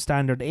as in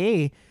standard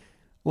A,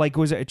 like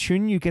goes out of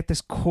tune, you get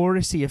this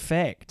chorusy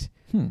effect.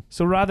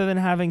 So rather than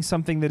having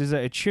something that is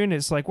out of tune,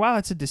 it's like, wow,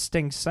 it's a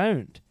distinct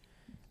sound.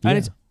 And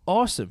it's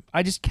awesome.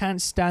 I just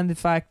can't stand the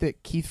fact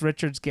that Keith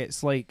Richards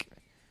gets like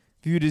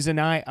viewed as an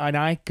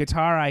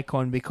guitar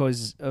icon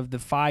because of the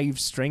 5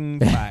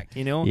 string fact,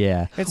 you know?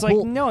 Yeah. It's like,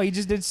 no, he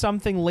just did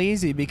something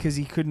lazy because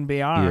he couldn't be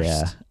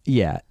arsed.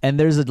 Yeah. And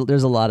there's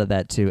a lot of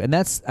that too. And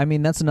that's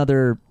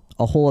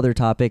a whole other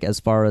topic, as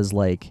far as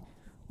like,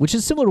 which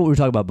is similar to what we were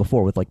talking about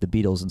before with like the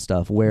Beatles and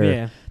stuff,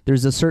 where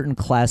there's a certain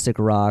classic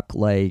rock,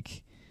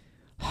 like,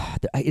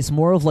 it's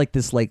more of like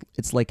this, like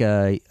it's like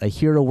a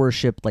hero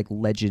worship, like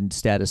legend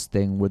status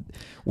thing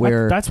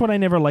where that's what I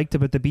never liked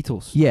about the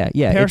Beatles. Yeah,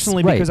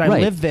 Personally, because I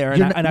lived there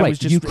and I was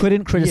just you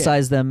couldn't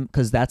criticize them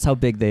because that's how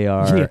big they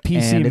are. Yeah,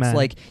 PC, and it's man.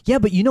 like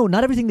but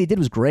not everything they did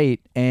was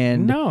great.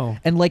 And no,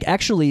 and like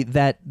actually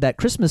that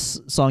Christmas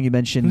song you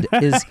mentioned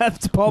is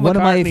that's Paul one McCartney's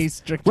of my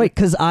strictly. right,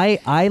 because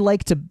I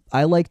like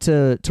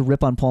to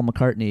rip on Paul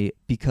McCartney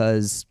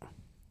because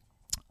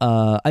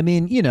I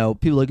mean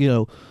people like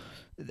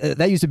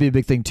that used to be a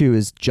big thing too,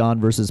 is John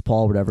versus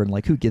Paul, whatever, and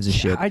like who gives a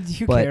shit?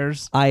 Who But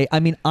cares? I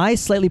mean, I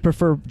slightly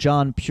prefer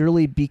John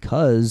purely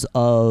because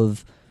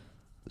of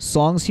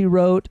songs he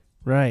wrote,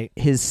 Right.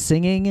 his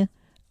singing,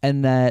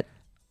 and that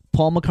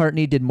Paul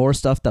McCartney did more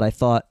stuff that I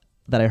thought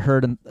that I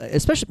heard,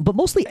 especially, but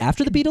mostly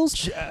after the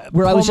Beatles,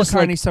 where Paul I was just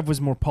McCartney like, stuff was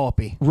more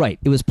poppy. right,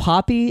 it was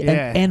poppy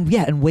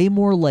and way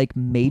more like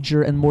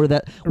major and more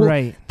that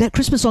Right. that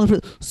Christmas song,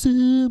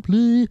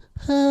 simply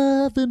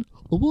having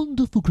a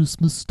wonderful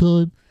Christmas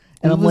time.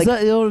 And I'm was like,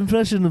 that your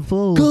impression of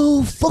Paul?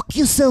 go fuck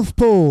yourself,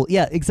 Paul.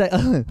 Yeah,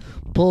 exactly.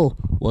 Paul,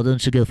 why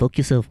don't you go fuck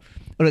yourself?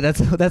 Oh, no,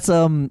 that's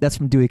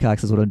from Dewey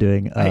Cox is what I'm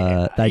doing.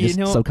 I just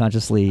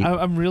subconsciously.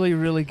 I'm really,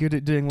 really good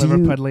at doing Do you-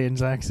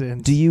 Liverpudlians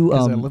accents. Do you?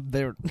 I lived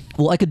there.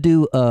 Well, I could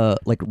do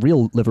like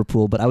real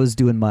Liverpool, but I was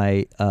doing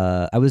my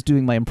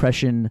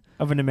impression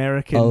Of an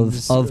American.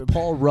 of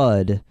Paul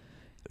Rudd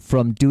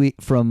from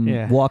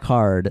Walk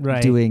Hard,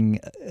 Right. doing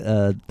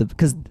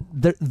because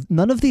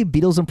none of the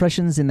Beatles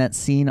impressions in that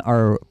scene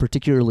are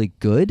particularly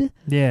good,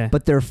 Yeah.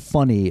 but they're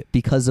funny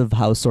because of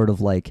how sort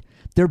of like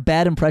they're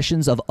bad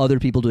impressions of other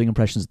people doing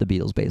impressions of the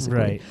Beatles, basically.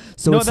 Right.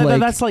 So no, it's like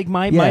that's like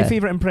my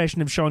favorite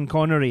impression of Sean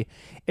Connery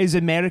is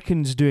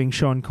Americans doing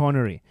Sean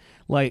Connery.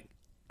 Like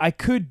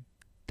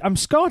I'm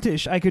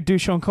Scottish, I could do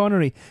Sean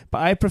Connery,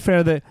 but I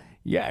prefer the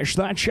yes,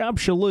 that's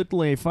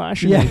absolutely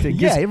fascinating.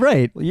 Yeah,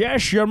 right.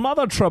 Yes, your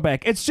mother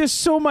Trebek. It's just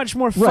so much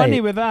more funny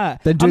Right. with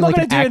that. Than doing I'm not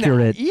like an gonna do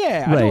accurate.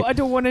 Right. I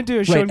don't want to do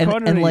a Sean Right,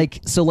 Connery. and like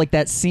so like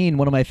that scene,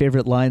 one of my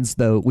favorite lines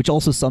though, which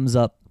also sums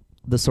up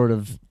the sort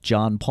of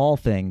John Paul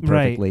thing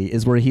perfectly,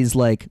 is where he's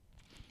like,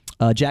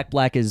 Jack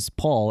Black is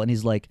Paul, and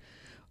he's like,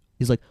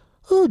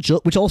 oh,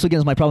 which also again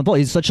is my problem with Paul.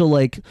 He's such a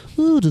like,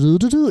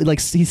 like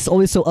he's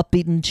always so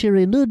upbeat and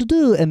cheery,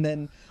 and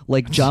then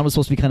like John was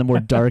supposed to be kind of more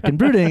dark and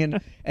brooding,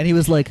 and he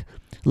was like,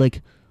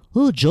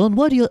 oh, John,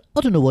 I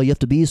don't know why you have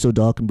to be so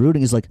dark and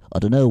brooding. He's like, I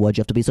don't know, why'd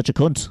you have to be such a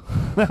cunt?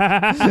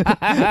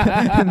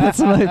 And that's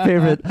my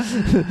favorite.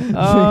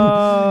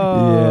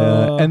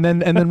 Oh. Yeah. And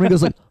then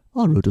Ringo's like,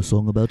 I wrote a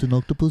song about an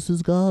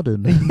octopus's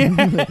garden.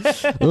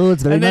 Oh,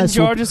 it's very and then nice.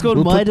 George is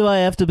going, why do I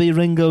have to be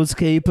Ringo's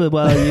keeper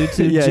while you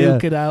two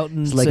juke it out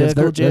and It's like,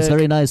 circle that's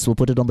very nice. We'll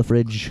put it on the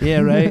fridge.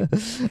 Yeah, right.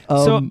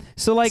 So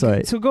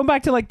sorry. going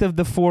back to like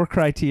the four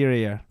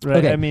criteria, right?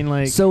 Okay. I mean,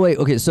 like, So wait,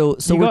 okay, so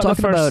you we're got the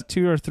talking first about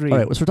 2 or 3. all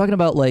right. So we're talking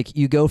about like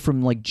you go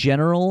from like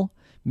general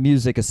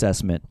music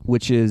assessment,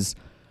 which is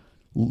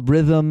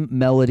rhythm,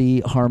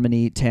 melody,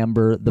 harmony,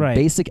 timbre, the Right.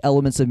 basic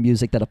elements of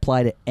music that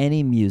apply to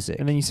any music.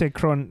 And then you said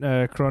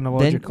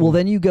chronological.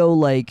 Then you go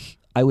like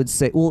I would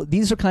say. Well,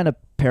 these are kind of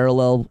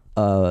parallel,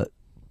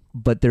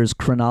 but there's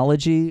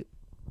chronology,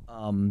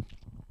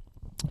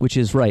 which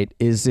is right.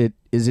 Is it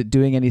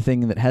doing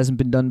anything that hasn't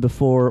been done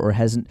before, or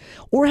hasn't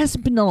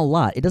been done a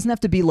lot? It doesn't have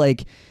to be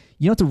like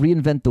you don't have to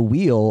reinvent the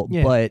wheel,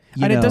 Yeah. but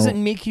it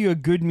doesn't make you a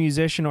good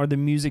musician or the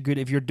music good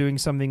if you're doing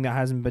something that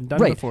hasn't been done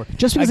right. before.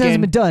 Just because it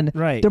hasn't been done,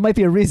 right. there might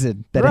be a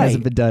reason that it Right.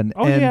 hasn't been done.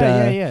 Oh,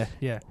 and,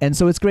 yeah. And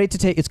so it's good to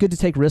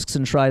take risks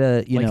and try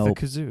to Like the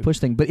kazoo. push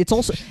things. But it's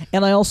also,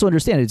 and I also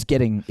understand it's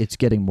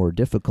getting more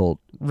difficult,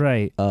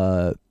 Right.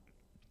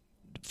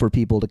 for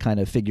people to kind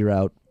of figure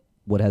out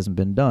what hasn't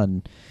been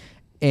done,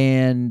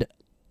 and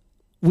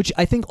which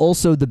I think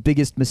also the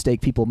biggest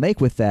mistake people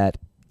make with that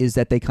is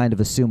that they kind of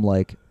assume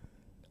like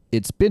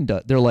it's been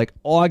done. They're like,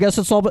 oh, I guess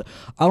it's all, but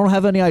I don't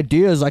have any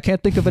ideas. I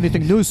can't think of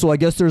anything new, so I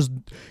guess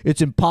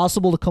it's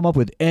impossible to come up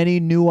with any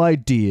new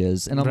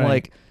ideas. And I'm Right.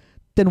 like,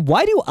 then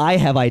why do I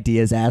have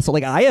ideas, asshole?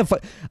 Like I have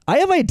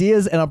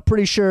ideas, and I'm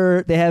pretty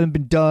sure they haven't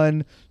been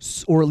done,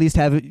 or at least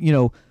haven't.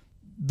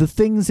 The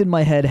things in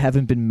my head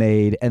haven't been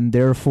made, and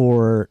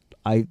therefore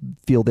I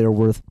feel they're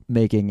worth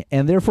making,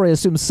 and therefore I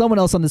assume someone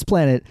else on this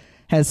planet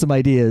has some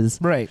ideas.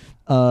 Right.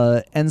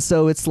 And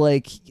so it's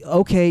like,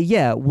 okay,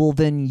 yeah, well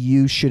then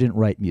you shouldn't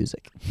write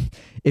music.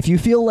 If you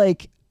feel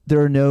like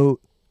there are no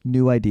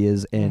new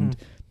ideas and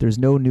there's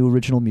no new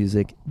original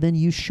music, then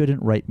you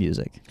shouldn't write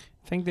music.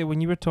 I think that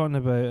when you were talking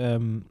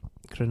about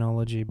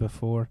chronology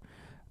before,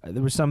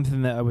 there was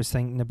something that I was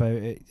thinking about.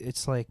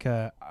 It's like,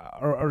 I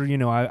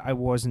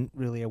wasn't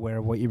really aware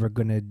of what you were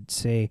going to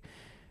say.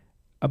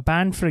 A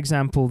band, for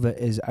example, that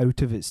is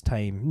out of its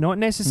time, not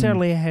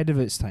necessarily ahead of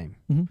its time.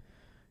 Mm-hmm.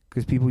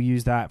 Because people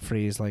use that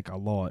phrase like a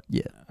lot.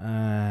 Yeah.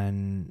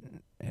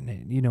 And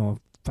it,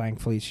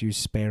 thankfully it's used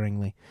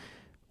sparingly.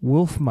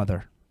 Wolf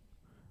Mother.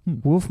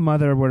 Wolf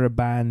Mother were a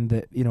band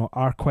that,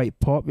 are quite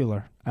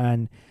popular.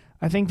 And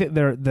I think that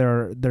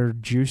their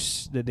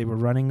juice that they were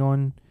running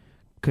on,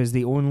 because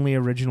the only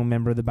original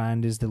member of the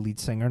band is the lead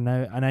singer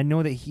now. And I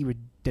know that he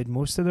did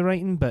most of the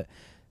writing, but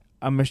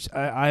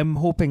I'm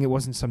hoping it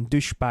wasn't some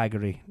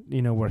douchebaggery,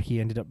 where he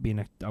ended up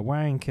being a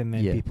wank, and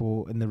then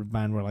people in the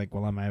band were like,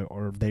 "Well, I'm out,"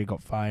 or they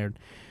got fired.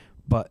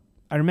 But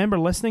I remember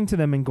listening to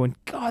them and going,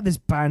 "God, this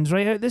band's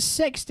right out of the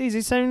 '60s.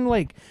 They sound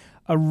like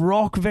a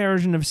rock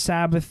version of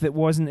Sabbath that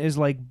wasn't as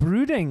like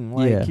brooding.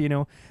 Like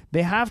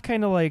they have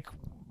kind of like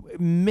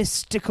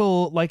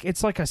mystical, like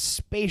it's like a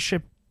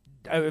spaceship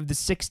out of the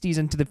 '60s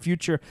into the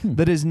future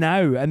that is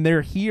now, and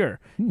they're here.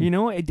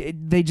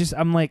 They just,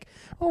 I'm like,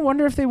 I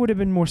wonder if they would have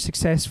been more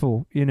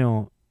successful,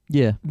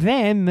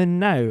 then than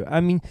now.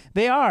 I mean,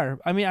 they are.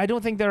 I mean, I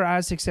don't think they're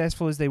as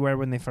successful as they were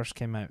when they first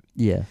came out.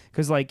 Yeah.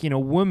 Because like,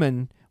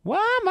 Woman, you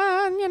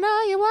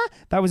are.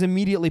 That was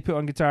immediately put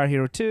on Guitar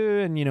Hero 2,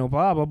 and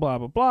blah blah blah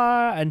blah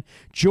blah. And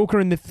Joker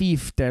and the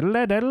Thief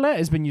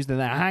has been used in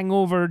that.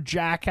 Hangover,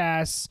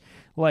 Jackass.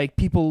 Like,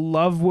 people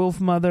love Wolf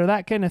Mother,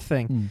 that kind of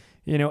thing.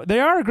 They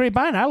are a great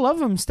band. I love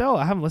them still.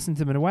 I haven't listened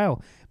to them in a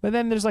while. But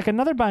then there's like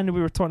another band that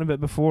we were talking about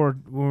before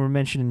when we were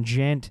mentioning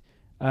Gent.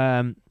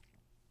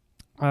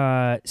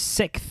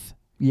 Sixth.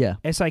 Yeah.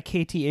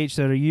 SIKTH.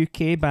 They're a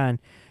UK band.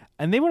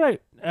 And they were out,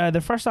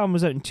 their first album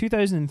was out in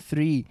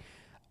 2003.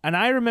 And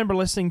I remember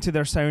listening to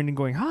their sound and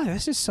going,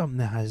 this is something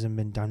that hasn't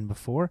been done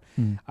before.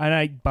 And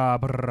I,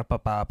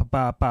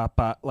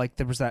 like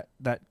there was that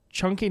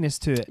chunkiness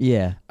to it.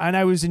 Yeah. And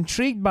I was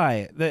intrigued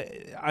by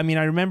it. I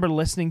remember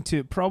listening to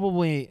it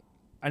probably,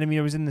 I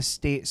was in the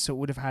States, so it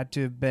would have had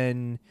to have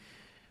been,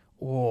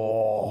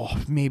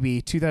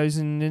 maybe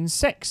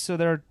 2006. So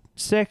they're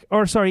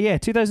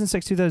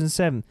 2006,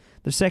 2007.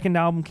 Their second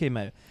album came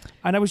out.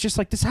 And I was just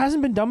like, this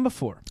hasn't been done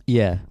before.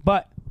 Yeah.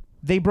 But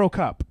they broke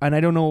up, and I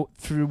don't know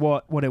through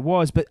what it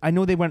was, but I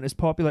know they weren't as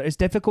popular. It's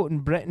difficult in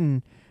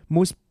Britain.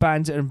 Most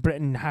bands that are in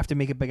Britain have to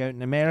make it big out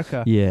in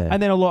America. Yeah.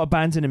 And then a lot of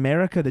bands in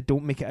America that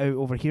don't make it out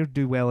over here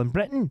do well in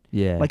Britain.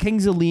 Yeah. Like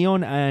Kings of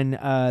Leon and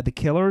The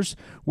Killers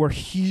were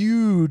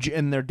huge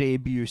in their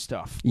debut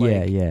stuff.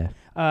 Yeah.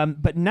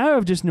 But now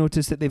I've just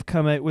noticed that they've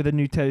come out with a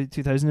new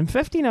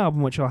 2015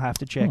 album, which I'll have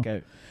to check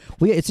out.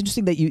 Well, yeah, it's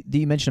interesting that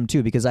you mentioned them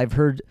too, because I've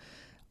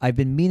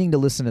been meaning to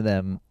listen to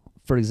them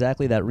for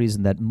exactly that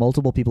reason, that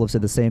multiple people have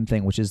said the same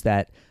thing, which is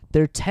that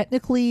they're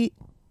technically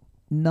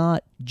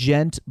not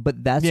Gent,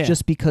 but that's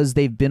just because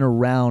they've been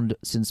around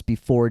since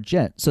before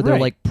Gent. So they're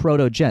like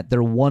proto-Gent.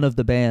 They're one of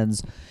the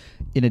bands,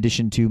 in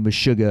addition to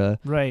Meshuggah,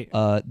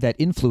 that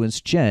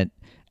influenced Gent.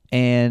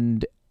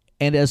 And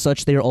as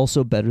such, they are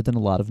also better than a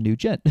lot of new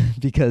Gent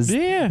because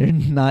they're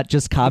not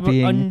just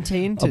copying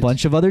Untainted. a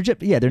bunch of other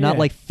Gent. Yeah, they're not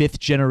like fifth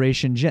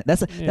generation Gent.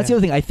 That's the other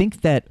thing. I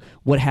think that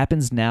what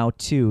happens now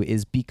too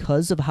is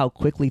because of how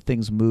quickly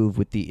things move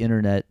with the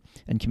internet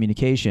and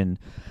communication,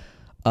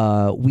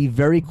 we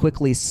very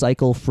quickly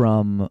cycle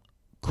from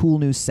cool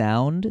new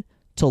sound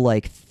to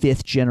like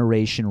fifth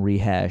generation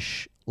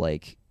rehash,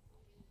 like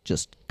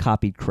just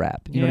copied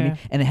crap. You know what I mean?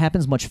 And it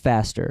happens much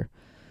faster.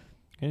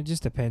 And it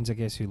just depends, I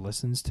guess, who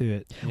listens to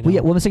it. Well,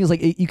 yeah. What I'm saying is,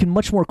 like, you can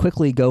much more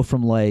quickly go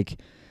from like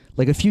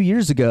a few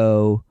years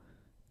ago,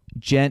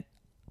 Gent,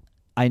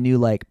 I knew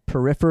like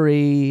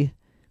Periphery,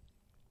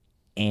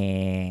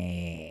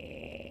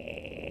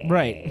 and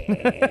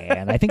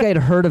I think I had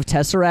heard of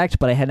Tesseract,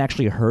 but I hadn't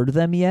actually heard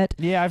them yet.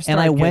 Yeah, I've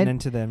started getting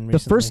into them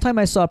recently. The first time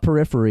I saw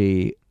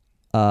Periphery,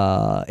 it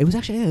was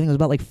actually, I think it was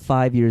about like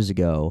 5 years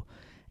ago,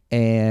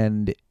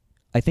 and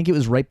I think it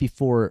was right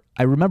before.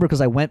 I remember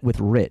because I went with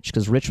Rich,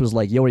 because Rich was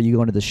like, "Yo, are you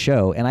going to the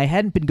show?" And I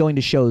hadn't been going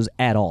to shows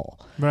at all.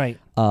 Right.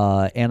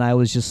 And I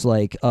was just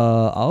like,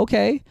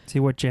 "Okay."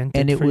 See what Gent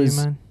did for you,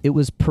 man. It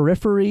was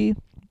Periphery.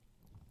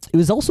 It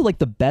was also like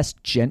the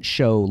best Gent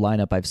show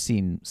lineup I've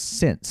seen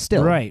since.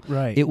 Still, right.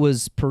 It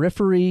was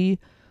Periphery,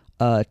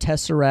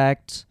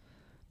 Tesseract,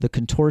 The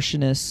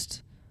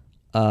Contortionist,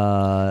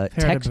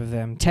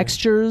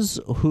 Textures,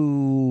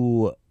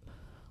 who.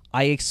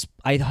 I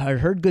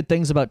heard good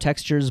things about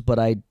Textures, but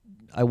I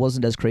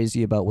wasn't as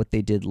crazy about what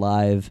they did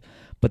live.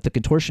 But The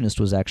Contortionist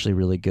was actually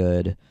really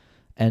good,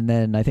 and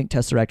then I think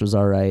Tesseract was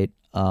all right.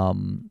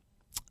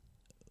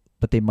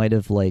 But they might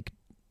have like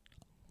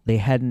they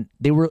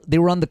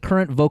were on the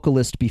current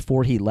vocalist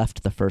before he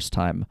left the first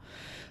time.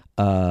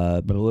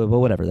 But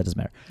whatever, that doesn't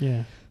matter.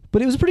 Yeah.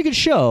 But it was a pretty good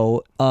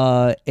show,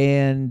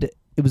 and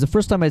it was the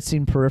first time I'd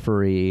seen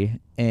Periphery,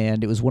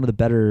 and it was one of the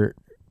better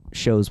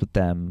shows with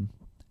them.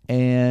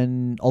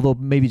 And although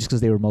maybe just because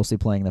they were mostly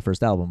playing the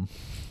first album.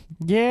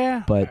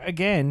 Yeah. But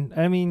again,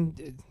 I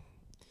mean,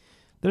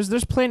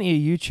 there's plenty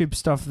of YouTube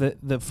stuff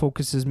that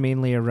focuses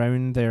mainly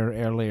around their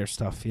earlier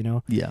stuff, you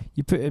know? Yeah.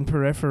 You put in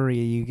Periphery,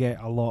 you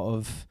get a lot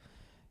of,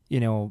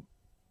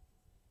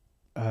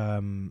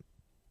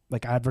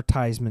 like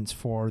advertisements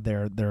for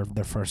their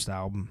first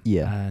album.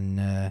 Yeah.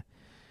 And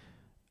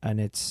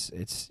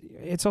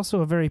it's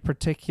also a very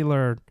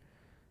particular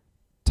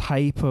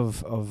type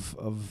of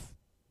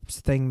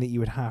thing that you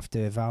would have to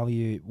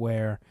evaluate,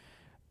 where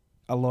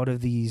a lot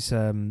of these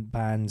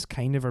bands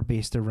kind of are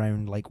based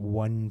around like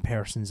one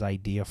person's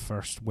idea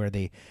first, where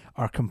they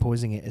are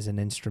composing it as an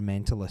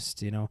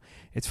instrumentalist.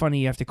 It's funny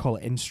you have to call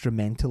it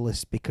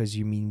instrumentalist because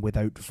you mean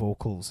without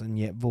vocals, and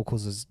yet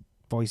voice is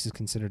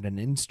considered an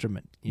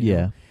instrument. You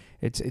know?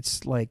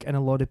 It's like, and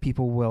a lot of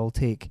people will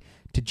take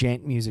to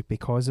gent music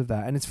because of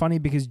that. And it's funny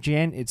because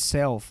gent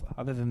itself,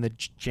 other than the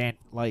gent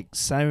like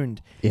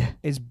sound,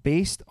 is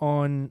based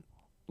on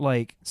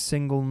like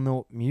single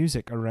note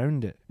music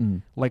around it,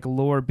 like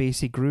lower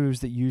bassy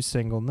grooves that use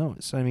single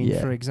notes. I mean,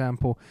 for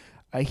example,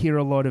 I hear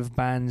a lot of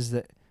bands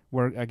that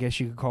were, I guess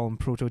you could call them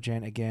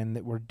proto-gent again,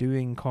 that were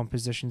doing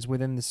compositions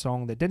within the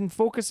song that didn't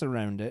focus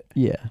around it,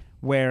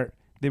 where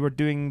they were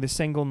doing the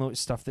single note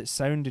stuff that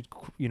sounded,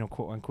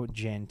 quote unquote,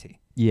 genty.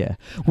 Yeah.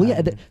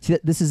 Well, see,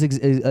 this is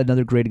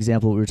another great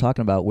example of what we were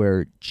talking about,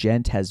 where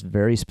gent has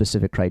very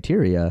specific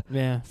criteria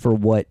for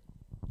what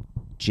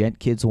gent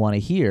kids want to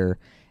hear.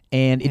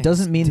 And it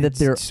doesn't mean that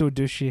they're so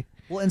douchey.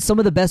 Well, and some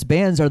of the best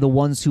bands are the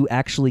ones who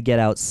actually get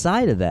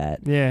outside of that.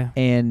 Yeah.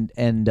 And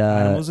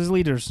Animals as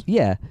leaders.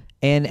 Yeah.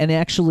 And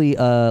actually,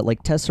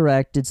 like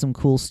Tesseract did some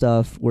cool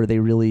stuff where they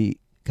really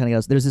kind of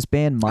got. There's this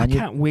band I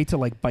can't wait to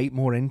like bite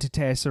more into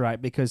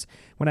Tesseract, because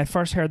when I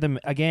first heard them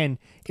again,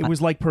 it was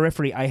like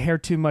Periphery. I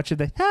heard too much of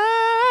the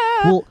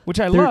which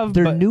I love.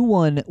 Their new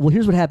one. Well,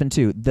 here's what happened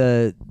too.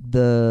 The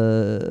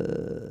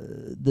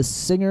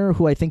singer,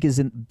 who I think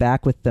is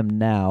back with them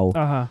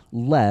now,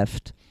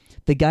 left.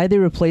 The guy they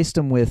replaced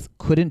him with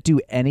couldn't do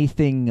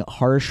anything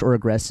harsh or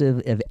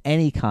aggressive of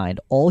any kind.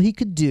 All he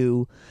could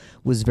do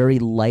was very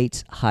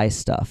light, high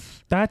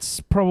stuff. That's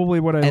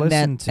probably what I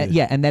listened to.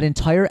 Yeah, and that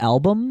entire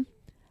album,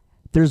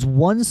 there's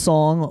one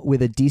song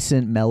with a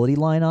decent melody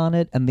line on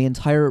it, and the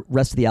entire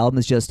rest of the album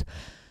is just...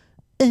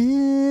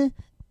 and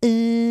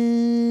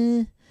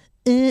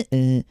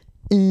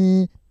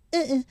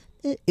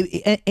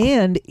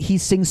he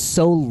sings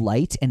so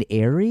light and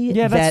airy.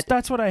 Yeah,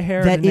 that's what I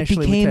heard that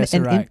initially it became with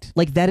Tesseract.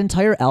 like that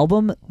entire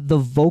album, the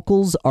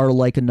vocals are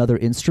like another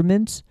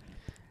instrument,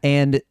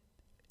 and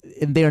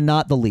they're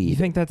not the lead. You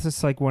think that's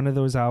just like one of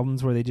those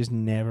albums where they just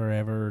never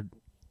ever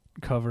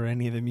cover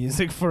any of the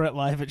music for it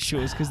live at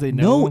shows because they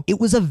know? No, it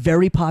was a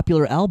very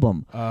popular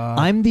album.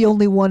 I'm the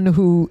only one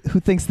who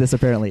thinks this,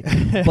 apparently.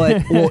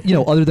 But, well,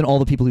 other than all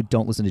the people who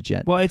don't listen to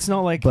Gent. Well, it's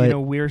not like,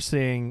 we're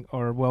saying,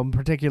 or, well,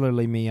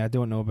 particularly me, I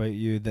don't know about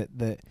you,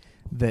 that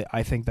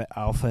I think that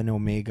Alpha and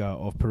Omega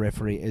of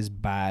Periphery is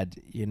bad,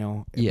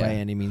 by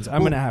any means. I'm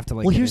going to have to,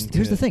 like, here's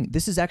the thing.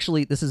 This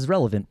is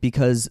relevant,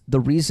 because the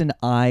reason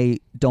I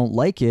don't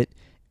like it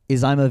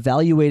is I'm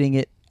evaluating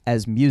it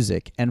as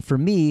music. And for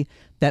me,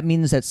 that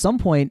means at some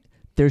point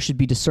there should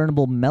be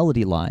discernible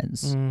melody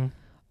lines.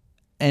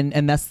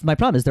 And that's my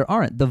problem, is there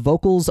aren't. The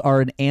vocals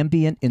are an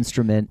ambient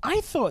instrument.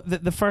 I thought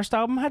that the first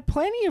album had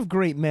plenty of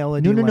great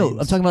melody lines. No.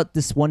 I'm talking about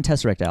this one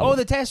Tesseract album. Oh,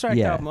 the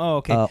Tesseract album. Oh,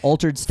 okay.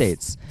 Altered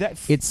States.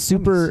 It's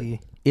super...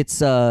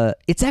 It's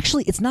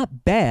actually, it's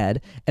not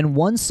bad, and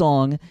one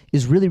song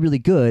is really, really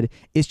good.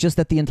 It's just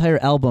that the entire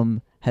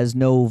album has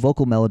no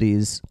vocal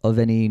melodies of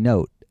any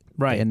note.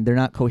 Right. And they're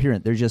not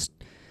coherent. They're just...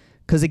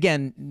 Because,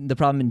 again, the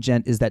problem in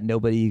Gent is that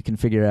nobody can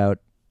figure out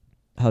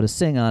how to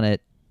sing on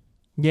it.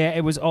 Yeah,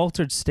 it was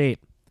Altered State.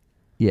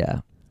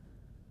 Yeah.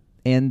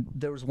 And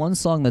there was one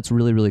song that's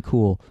really, really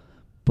cool,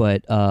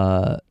 but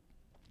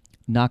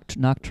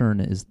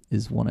Nocturne is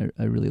one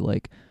I really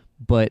like.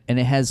 And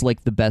it has,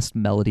 like, the best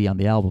melody on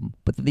the album.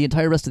 But the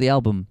entire rest of the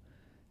album,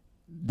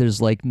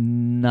 there's, like,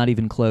 not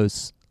even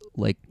close,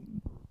 like,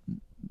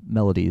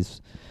 melodies.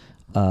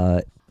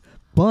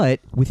 But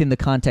within the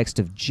context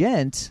of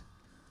Gent...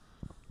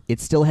 It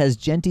still has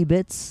genty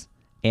bits,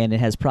 and it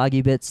has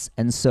proggy bits,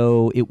 and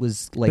so it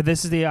was like... But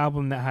this is the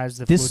album that has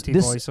the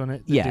floaty voice on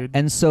it? Dude.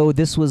 And so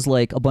this was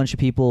like a bunch of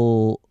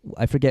people...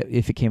 I forget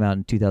if it came out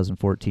in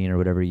 2014 or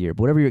whatever year,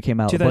 but whatever year it came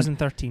out...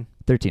 2013.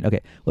 13, okay.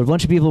 Well, a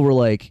bunch of people were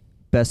like,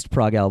 best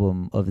prog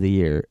album of the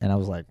year, and I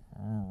was like,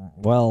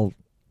 well,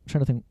 I'm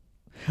trying to think...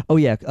 Oh,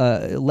 yeah,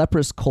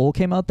 Leprous Coal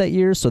came out that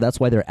year, so that's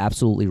why they're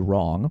absolutely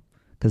wrong,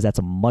 because that's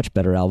a much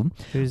better album.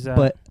 Who's that?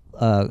 But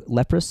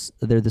Leprous,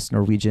 they're this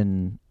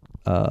Norwegian...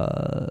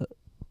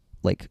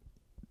 like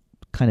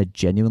kind of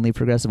genuinely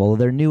progressive, although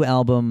their new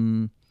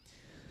album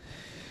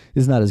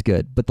is not as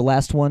good. But the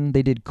last one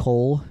they did,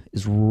 Coal,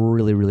 is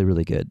really, really,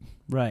 really good.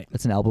 Right.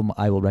 It's an album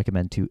I will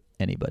recommend to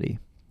anybody.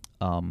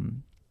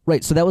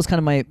 Right. So that was kind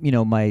of my,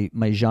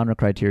 my genre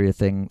criteria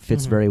thing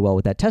fits very well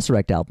with that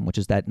Tesseract album, which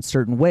is that in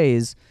certain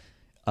ways,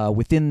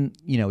 within,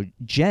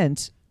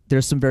 Gent,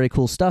 there's some very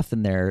cool stuff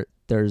in there.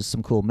 There's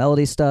some cool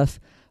melody stuff.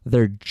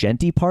 There are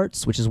genty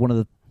parts, which is one of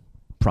the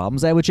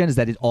problems I have with Gent, is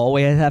that it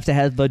always have to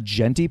have the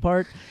genty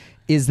part.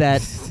 Is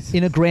that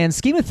in a grand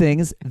scheme of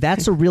things,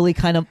 that's a really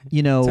kind of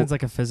sounds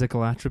like a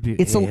physical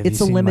attribute. It's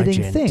a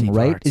limiting thing,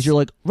 right? Is you're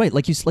like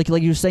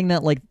you're saying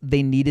that like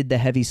they needed the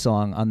heavy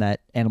song on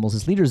that Animals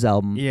as Leaders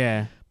album.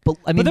 Yeah. But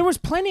I mean, but there was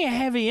plenty of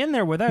heavy in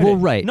there without it. Well,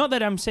 right. Not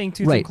that I'm saying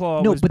Tooth and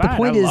Claw no, was but bad. The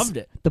point I is, loved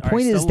it. The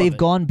point is they've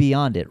gone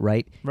beyond it,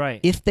 right? Right.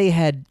 If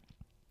they've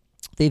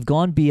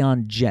gone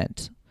beyond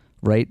Gent,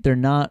 right? They're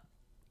not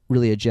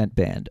really a gent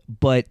band,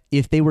 but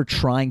if they were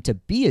trying to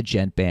be a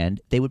gent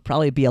band, they would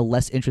probably be a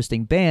less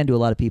interesting band to a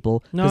lot of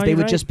people, because they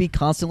would just be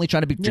constantly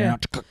trying to be. Yeah.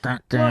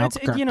 Well,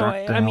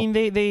 I mean,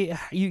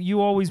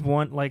 you always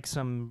want like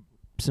some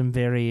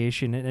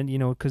variation, and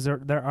because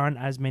there aren't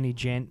as many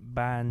gent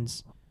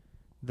bands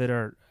that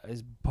are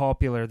as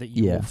popular that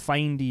you Yeah. will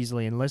find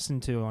easily and listen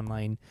to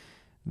online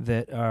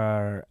that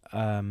are,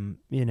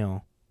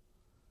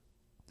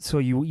 so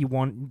you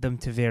want them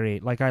to vary.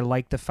 Like, I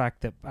like the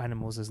fact that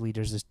Animals as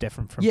Leaders is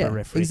different from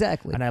Periphery.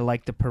 Exactly. And I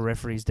like the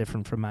Periphery is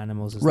different from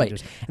Animals as Right.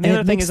 Leaders. And the And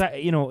other it thing makes- is that,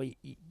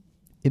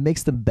 it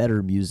makes them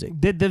better music.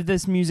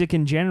 this music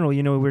in general,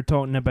 we're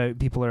talking about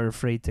people are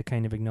afraid to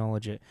kind of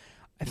acknowledge it.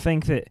 I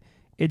think that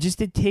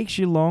it takes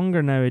you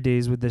longer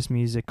nowadays with this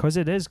music because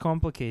it is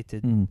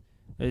complicated. Mm.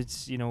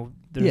 It's,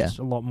 there's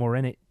a lot more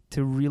in it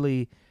to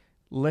really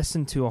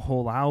listen to a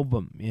whole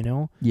album,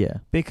 Yeah.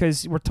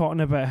 because we're talking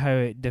about how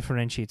it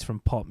differentiates from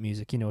pop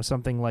music.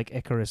 Something like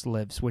Icarus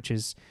Lives, which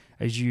is,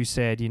 as you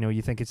said,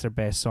 you think it's their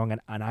best song,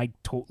 and I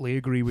totally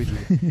agree with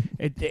you.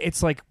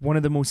 It's like one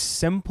of the most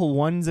simple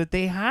ones that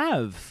they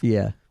have.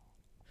 Yeah.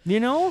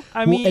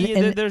 I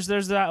mean, there's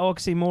that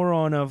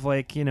oxymoron of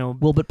like,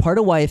 Well, but part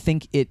of why I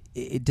think it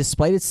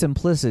despite its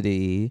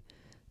simplicity,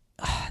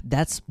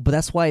 that's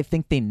why I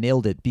think they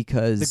nailed it,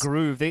 because the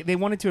groove. They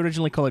wanted to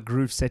originally call it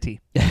Groove City.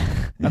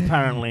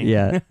 Apparently.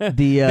 Yeah.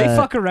 They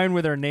fuck around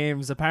with their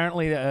names.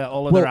 Apparently,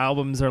 all of their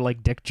albums are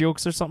like dick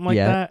jokes or something like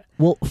that.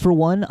 Well, for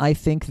one, I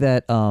think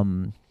that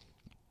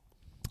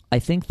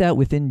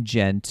within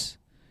Gent,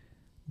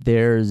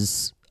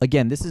 there's,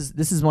 again, this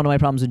is one of my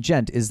problems with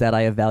Gent, is that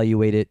I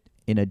evaluate it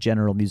in a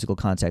general musical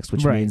context,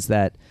 which means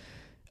that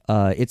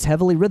it's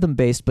heavily rhythm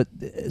based, but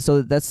so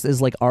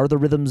is like, are the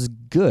rhythms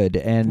good?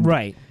 And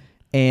right.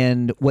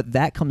 And what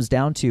that comes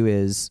down to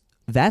is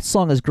that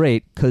song is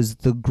great because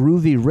the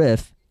groovy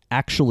riff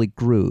actually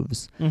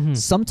grooves. Mm-hmm.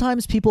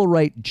 Sometimes people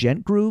write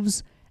Gent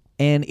grooves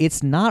and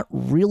it's not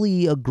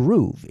really a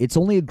groove. It's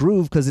only a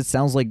groove because it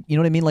sounds like, you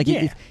know what I mean? Like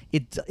it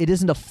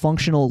isn't a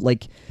functional,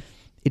 like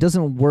it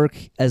doesn't work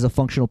as a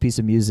functional piece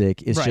of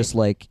music. It's just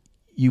like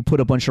you put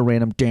a bunch of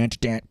random because,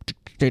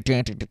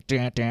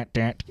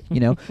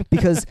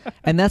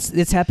 and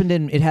it happened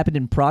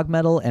in prog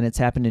metal and it's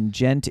happened in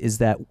Gent, is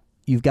that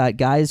you've got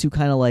guys who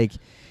kind of like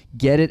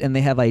get it and they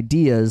have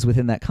ideas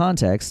within that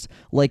context.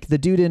 Like the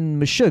dude in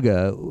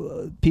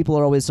Meshuggah, people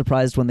are always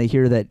surprised when they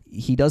hear that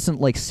he doesn't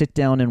like sit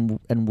down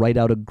and write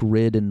out a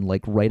grid and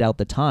like write out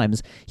the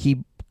times.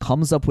 He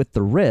comes up with the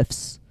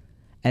riffs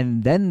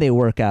and then they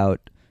work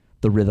out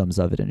the rhythms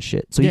of it and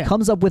shit. So he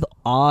comes up with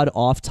odd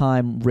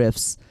off-time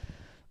riffs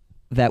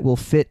that will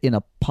fit in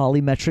a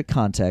polymetric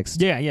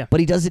context. Yeah. But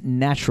he does it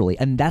naturally,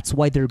 and that's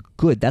why they're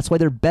good. That's why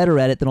they're better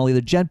at it than all the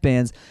other Gent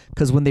bands,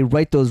 because when they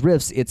write those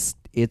riffs, it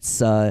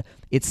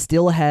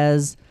still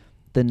has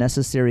the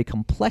necessary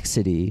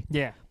complexity.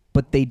 Yeah.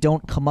 But they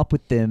don't come up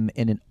with them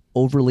in an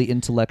overly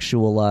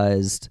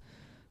intellectualized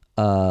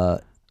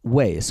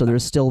way. So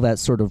there's still that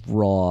sort of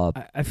raw.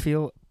 I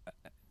feel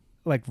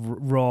like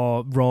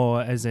raw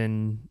as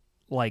in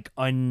like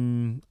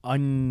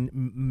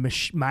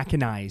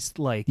machinized,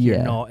 like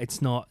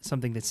it's not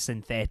something that's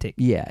synthetic.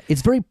 Yeah,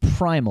 it's very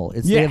primal.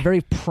 They have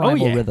very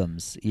primal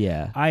rhythms.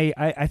 Yeah.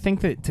 I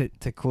think that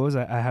to close,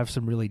 I have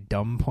some really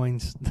dumb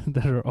points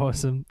that are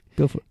awesome.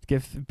 Go for it.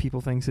 Give people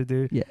things to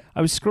do. Yeah.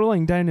 I was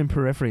scrolling down in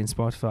Periphery in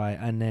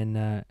Spotify, and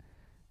then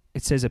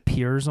it says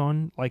appears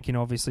on, like,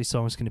 obviously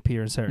songs can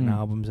appear in certain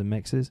albums and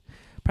mixes.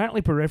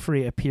 Apparently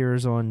Periphery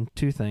appears on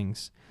two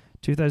things: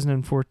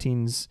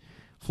 2014's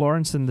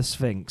Florence and the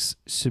Sphinx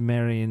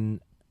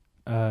Sumerian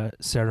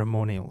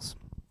Ceremonials.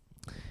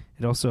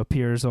 It also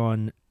appears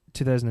on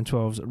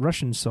 2012's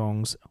Russian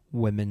songs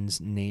Women's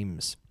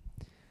Names.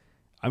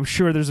 I'm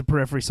sure there's a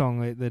Periphery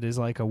song that is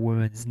like a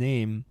woman's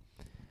name,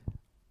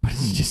 but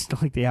it's just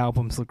like the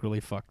albums look really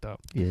fucked up.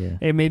 Yeah.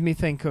 It made me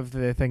think of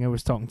the thing I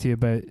was talking to you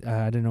about,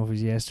 I don't know if it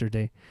was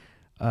yesterday,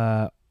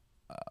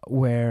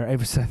 where I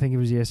think it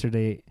was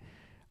yesterday,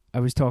 I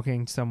was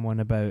talking to someone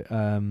about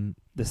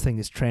this thing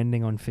that's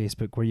trending on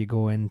Facebook where you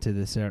go into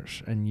the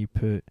search and you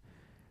put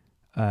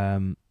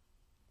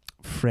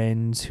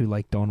friends who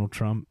like Donald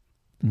Trump.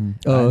 And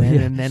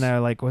then I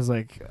was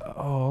like,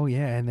 oh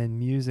yeah, and then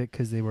music,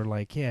 because they were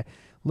like, yeah,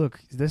 look,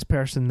 this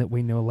person that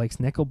we know likes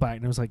Nickelback,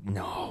 and I was like,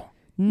 no,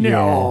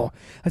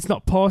 that's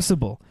not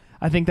possible.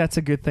 I think that's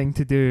a good thing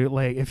to do,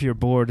 like if you're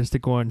bored, is to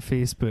go on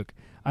Facebook.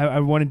 I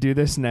want to do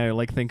this now,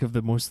 like think of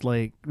the most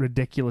like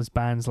ridiculous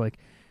bands, like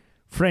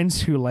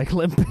friends who like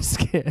Limp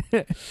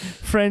Bizkit,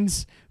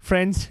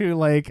 friends who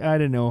like, I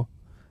don't know,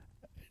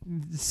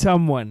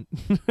 someone.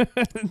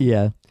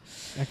 Yeah,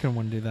 I kind of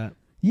want to do that.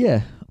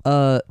 Yeah.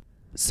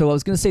 So I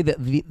was going to say that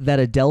that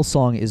Adele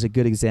song is a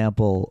good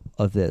example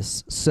of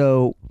this.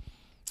 So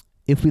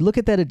if we look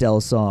at that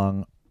Adele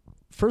song,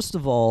 first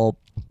of all,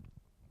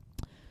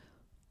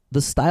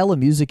 the style of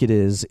music it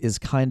is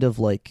kind of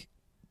like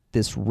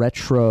this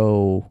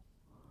retro.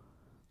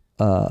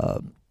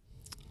 I'm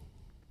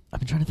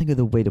trying to think of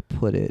the way to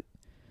put it.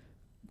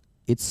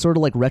 It's sort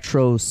of like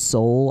retro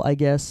soul, I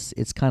guess.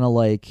 It's kind of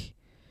like,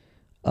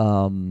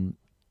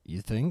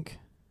 you think?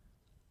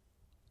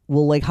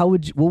 Well, like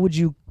what would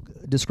you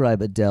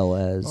describe Adele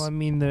as? Well, I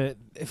mean,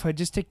 if I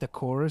just take the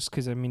chorus,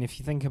 because I mean, if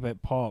you think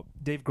about pop,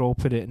 Dave Grohl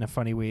put it in a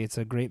funny way. It's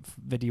a great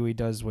video he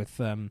does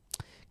with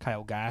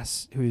Kyle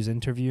Gass, who's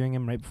interviewing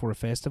him right before a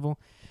festival,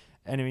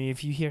 Anyway,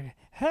 if you hear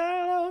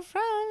 "Hello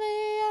from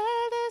the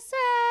other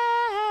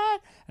side"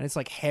 and it's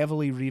like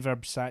heavily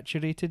reverb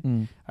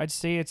saturated, I'd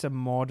say it's a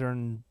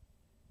modern.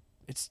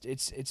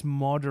 It's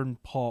modern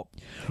pop,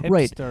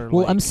 Right. hipster,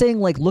 Well, like. I'm saying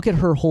like look at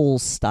her whole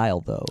style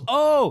though.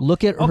 Oh,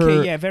 look at her.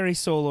 okay, yeah, very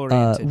soul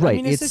oriented. Right. I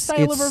mean, it's the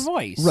style of her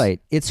voice. Right.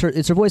 It's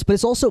her voice, but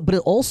it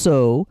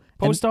also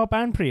Post op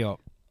and pre op.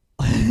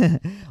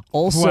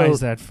 also Why is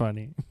that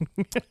funny?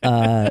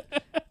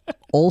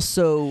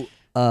 also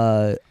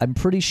I'm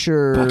pretty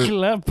sure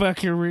Buckle up,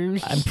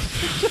 buckaroos.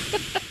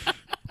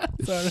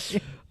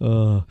 Sorry.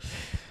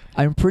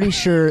 I'm pretty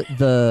sure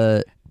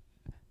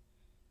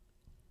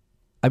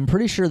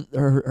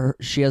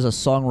she has a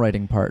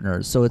songwriting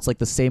partner, so it's like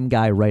the same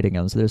guy writing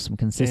them. So there's some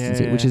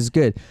consistency, which is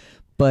good.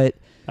 But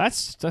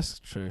that's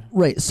true.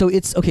 right. So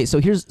it's okay. So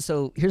here's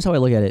how I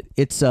look at it.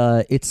 It's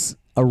a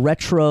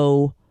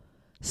retro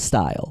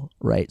style,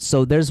 right?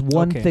 So there's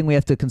one thing we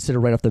have to consider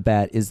right off the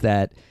bat is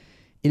that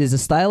it is a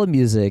style of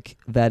music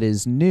that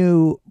is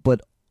new,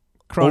 but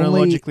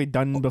Chronologically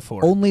done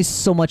before. only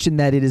so much in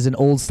that it is an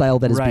old style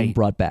that is being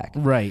brought back.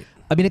 Right.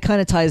 I mean, it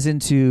kind of ties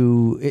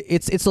into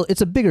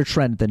it's a bigger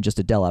trend than just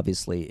Adele.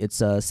 Obviously,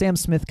 it's Sam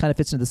Smith kind of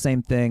fits into the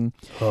same thing.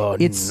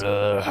 It's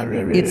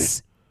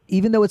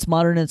even though it's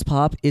modern and it's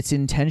pop, it's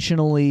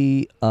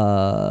intentionally.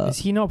 Is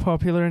he not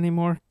popular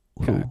anymore?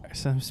 Who?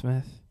 Sam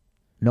Smith.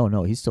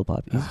 No, he's still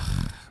popular.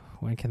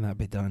 When can that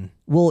be done?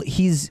 Well,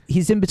 he's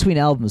in between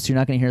albums, so you're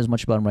not going to hear as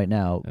much about him right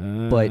now.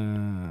 But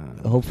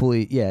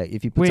hopefully, yeah.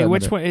 If you put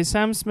which one is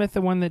Sam Smith?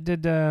 The one that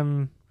did.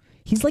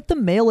 He's like the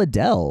male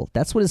Adele.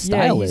 That's what his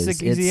style is.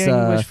 He's the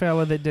English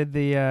fella that did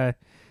the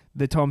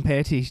Tom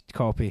Petty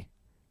copy,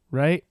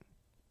 right?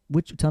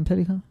 Which Tom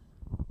Petty? Huh?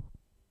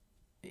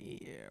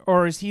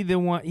 Or is he the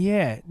one?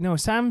 Yeah, no.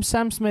 Sam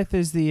Smith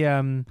is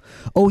the.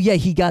 Oh yeah,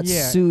 he got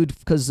sued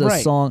because the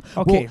song.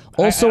 Okay.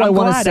 Well, also, I'm I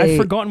want to glad say I've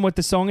forgotten what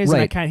the song is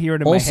and I can't hear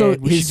it in also, my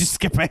head. We should just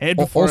skip ahead.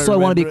 Before also, I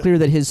want to be it. clear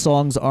that his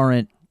songs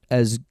aren't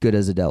as good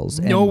as Adele's.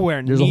 And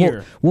Nowhere there's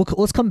near.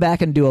 Let's come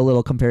back and do a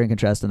little compare and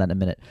contrast on that in a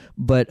minute.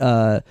 But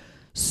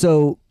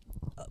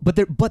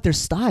but their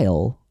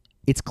style,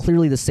 it's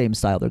clearly the same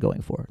style they're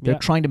going for. They're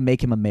trying to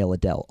make him a male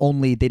Adele.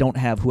 Only they don't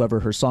have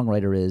whoever her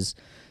songwriter is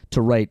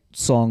to write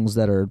songs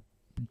that are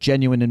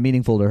genuine and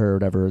meaningful to her or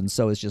whatever. And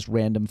so it's just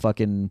random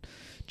fucking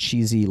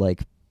cheesy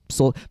like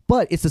soul.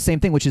 But it's the same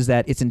thing, which is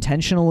that it's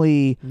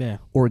intentionally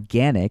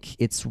organic.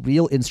 It's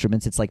real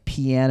instruments. It's like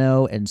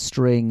piano and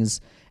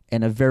strings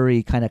and a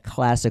very kind of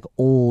classic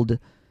old,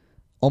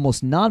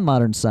 almost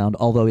non-modern sound,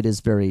 although it is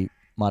very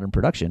modern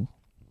production.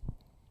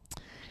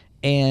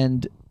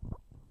 And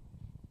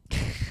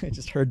I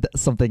just heard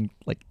something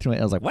like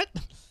I was like, "What?"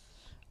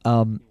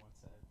 Oh,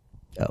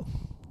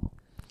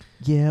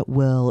 yeah.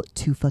 Well,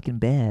 too fucking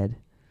bad.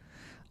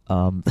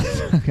 I'll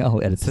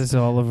edit This is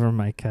Oliver,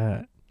 my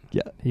cat.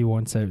 Yeah, he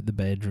wants out the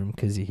bedroom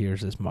because he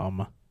hears his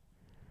mama.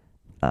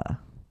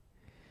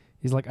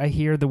 He's like, I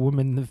hear the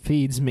woman that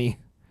feeds me.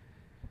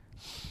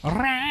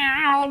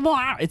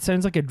 It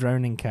sounds like a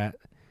drowning cat.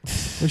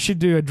 We should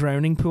do a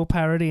drowning pool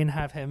parody and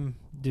have him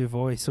do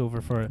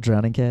voiceover for it.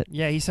 Drowning cat?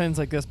 Yeah, he sounds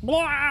like this.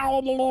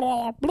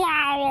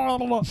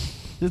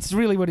 That's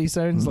really what he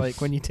sounds like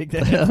when you take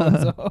the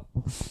headphones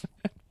off.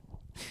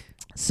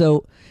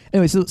 So,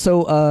 anyway,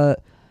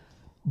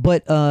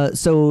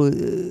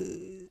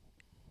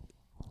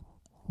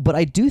 but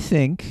I do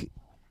think.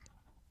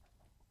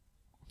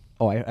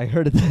 Oh, I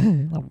heard it.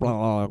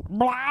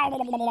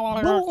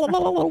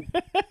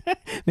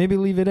 Maybe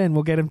leave it in.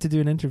 We'll get him to do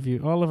an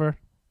interview. Oliver.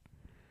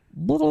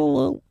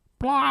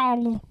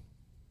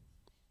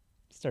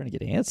 Starting to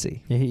get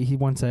antsy. Yeah, he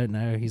wants out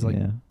now. He's like,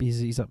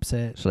 he's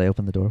upset. Should I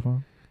open the door for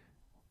him?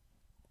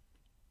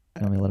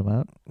 You want me to let him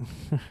out?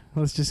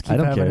 Let's just keep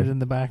having it in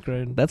the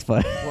background. That's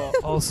fine. Well,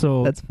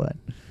 also, that's fine.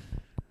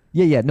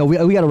 Yeah. No, we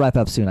got to wrap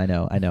up soon. I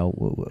know.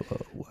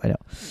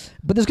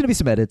 But there's gonna be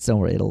some edits. Don't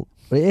worry.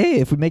 Hey,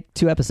 if we make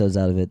 2 episodes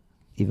out of it,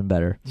 even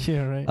better.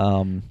 Yeah, right.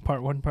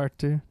 Part 1, part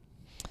 2.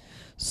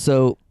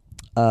 So,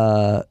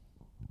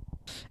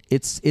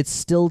 it's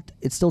still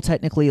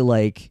technically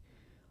like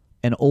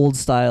an old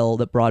style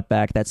that brought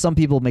back that some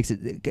people makes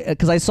it,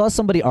 because I saw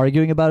somebody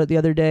arguing about it the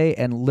other day,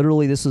 and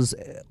literally this was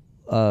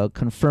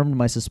confirmed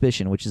my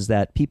suspicion, which is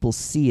that people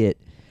see it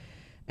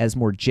as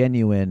more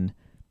genuine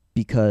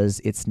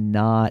because it's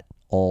not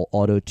all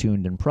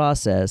auto-tuned and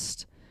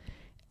processed,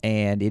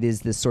 and it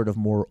is this sort of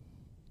more,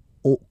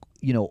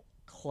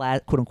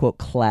 quote-unquote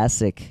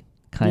classic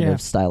kind of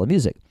style of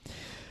music.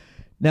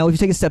 Now, if you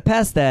take a step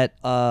past that,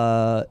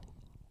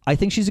 I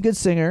think she's a good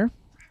singer.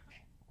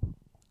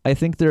 I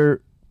think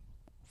they're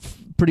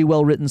pretty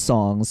well-written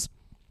songs.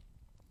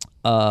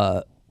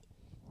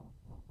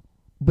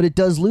 But it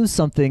does lose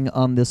something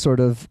on this sort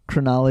of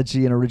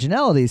chronology and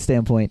originality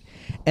standpoint.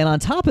 And on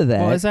top of that...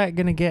 Well, is that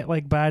going to get,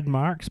 like, bad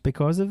marks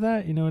because of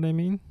that? You know what I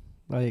mean?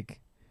 Like,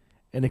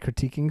 in a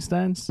critiquing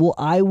stance? Well,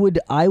 I would...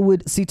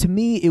 See, to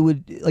me, it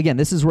would... Again,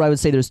 this is where I would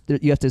say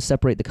you have to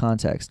separate the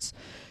contexts.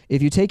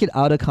 If you take it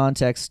out of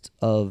context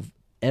of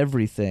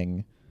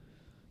everything,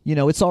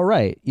 it's all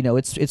right.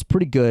 It's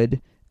pretty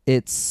good.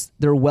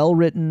 they're well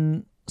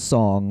written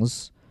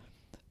songs.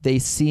 They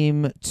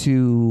seem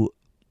to,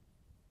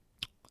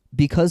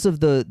 because of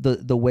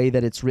the way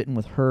that it's written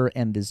with her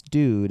and this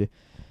dude,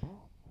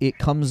 it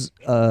comes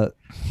it's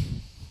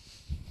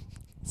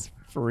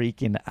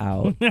freaking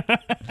out.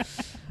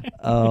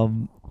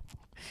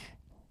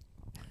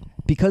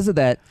 Because of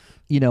that,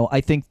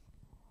 I think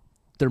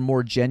they're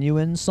more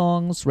genuine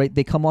songs, right?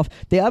 They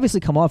obviously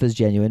come off as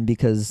genuine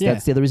because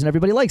that's the other reason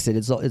everybody likes it.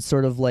 It's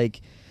sort of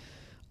like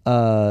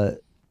and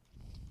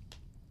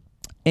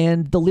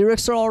the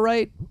lyrics are all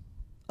right.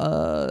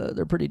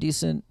 They're pretty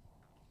decent.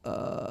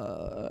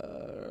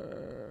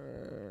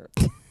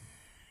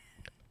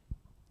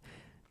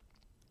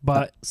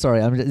 But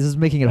sorry, this is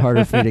making it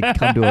harder for me to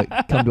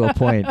come to a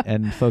point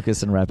and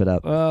focus and wrap it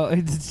up. Well,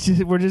 it's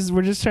just, we're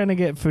just trying to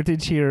get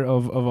footage here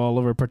of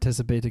Oliver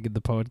participating in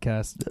the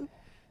podcast,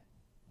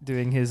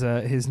 doing his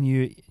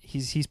new.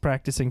 He's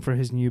practicing for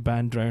his new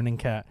band, Drowning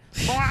Cat.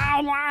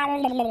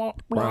 Wow.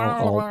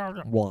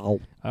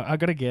 I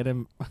gotta get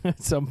him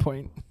at some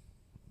point.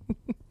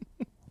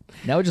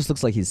 Now it just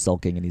looks like he's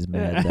sulking and he's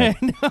mad. I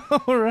know,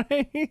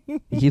 right?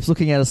 He keeps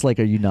looking at us like,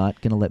 "Are you not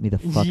gonna let me the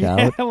fuck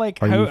out?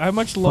 Like Are how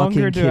much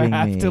longer do I kidding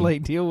have me? to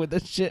like deal with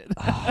this shit?"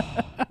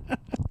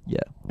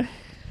 Yeah.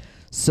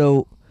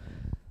 So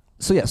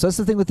that's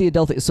the thing with the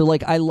Adele thing. So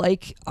like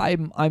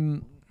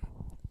I'm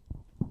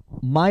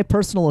my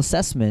personal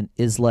assessment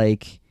is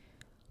like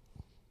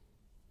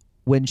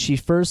when she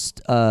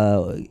first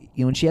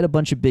when she had a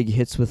bunch of big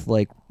hits with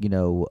like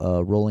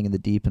Rolling in the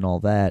Deep and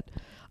all that,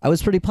 I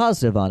was pretty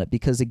positive on it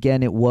because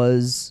again it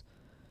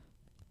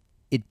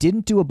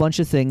didn't do a bunch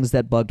of things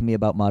that bugged me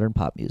about modern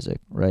pop music,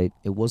 right?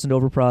 It wasn't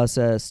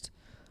overprocessed.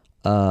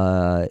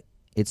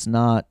 It's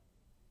not,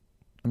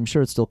 I'm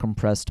sure it's still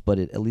compressed, but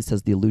it at least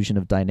has the illusion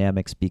of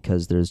dynamics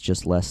because there's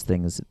just less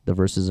things. The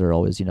verses are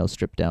always,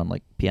 stripped down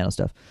like piano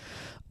stuff.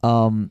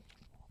 So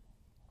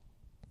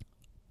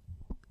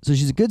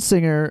she's a good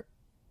singer.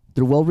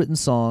 They're well-written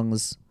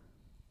songs.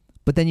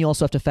 But then you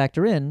also have to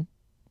factor in,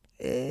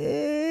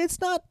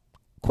 it's not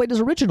quite as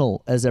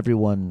original as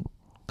everyone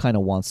kind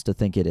of wants to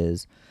think it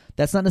is.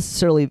 Doesn't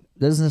necessarily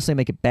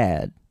make it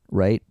bad,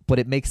 right? But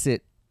it makes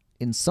it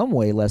in some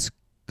way less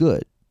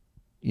good.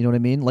 You know what I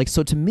mean? Like,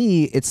 so to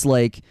me, it's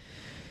like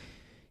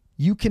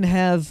you can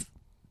have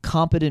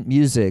competent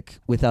music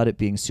without it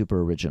being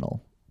super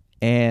original,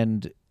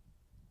 and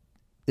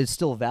there's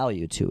still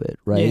value to it,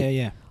 right?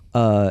 Yeah.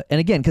 And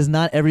again, because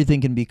not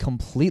everything can be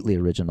completely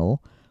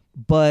original,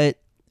 but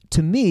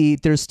to me,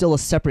 there's still a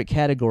separate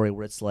category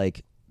where it's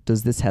like,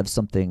 does this have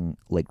something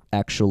like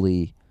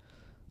actually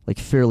like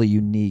fairly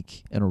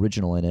unique and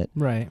original in it?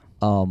 Right.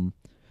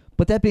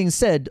 But that being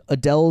said,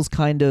 Adele's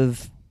kind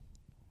of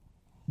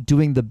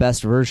doing the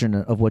best version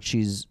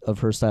of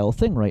her style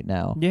thing right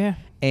now. Yeah.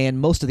 And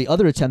most of the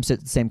other attempts at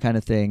the same kind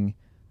of thing,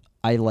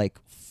 I like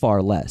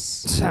far less.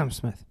 Sam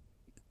Smith.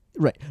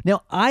 Right.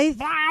 Now,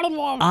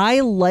 I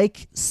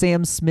like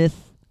Sam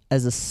Smith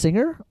as a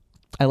singer.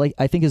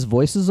 I think his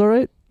voice is all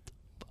right.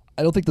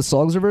 I don't think the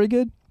songs are very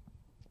good.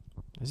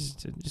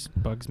 It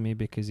just bugs me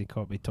because he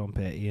copied Tom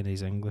Petty and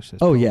his English.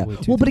 Oh yeah.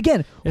 Well, but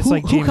again, it's who,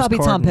 like who James copied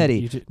Tom Corden.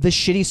 Petty? The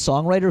shitty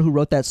songwriter who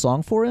wrote that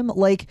song for him.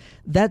 Like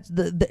that.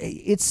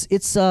 It's.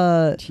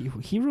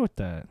 He wrote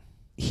that.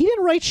 He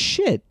didn't write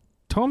shit.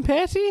 Tom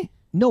Petty?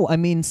 No, I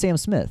mean Sam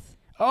Smith.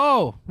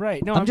 Oh,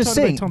 right. No, I'm just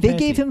talking saying about Tom they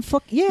Petty. gave him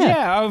Yeah.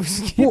 Yeah, I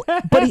was. Well,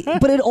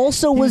 but it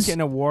also He was getting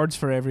awards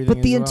for everything.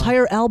 But the as well.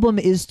 entire album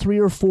is 3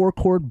 or 4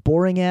 chord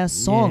boring ass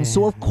songs. Yeah.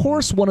 So of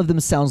course one of them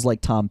sounds like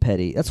Tom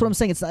Petty. That's what I'm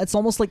saying. It's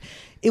almost like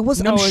it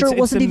was. No, I'm sure it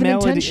wasn't the even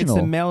melody, intentional.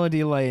 It's the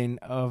melody line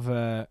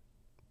of.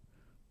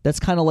 That's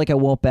kind of like I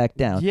Won't Back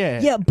Down. Yeah.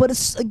 Yeah, but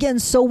it's again.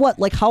 So what?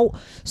 Like how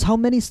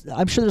many?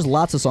 I'm sure there's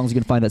lots of songs you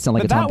can find that sound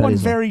like But a Tom that one Petty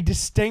song. very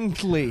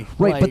distinctly.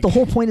 Right, like, but the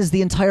whole point is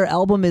the entire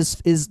album is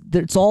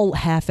it's all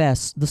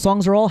half-ass. The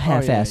songs are all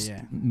half-ass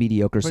yeah.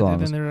 mediocre But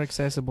songs. then they're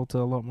accessible to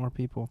a lot more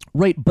people.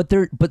 Right,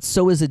 but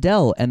so is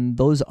Adele, and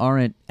those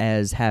aren't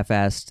as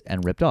half-assed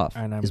and ripped off.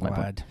 And I'm is my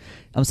point. glad.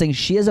 I'm saying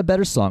she is a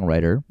better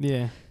songwriter.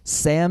 Yeah.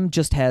 Sam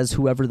just has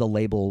whoever the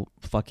label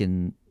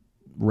fucking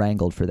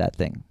wrangled for that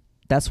thing.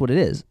 That's what it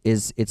is.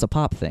 It's a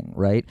pop thing,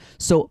 right?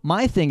 So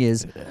my thing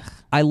is,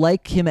 I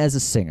like him as a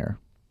singer.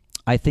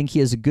 I think he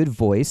has a good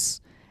voice,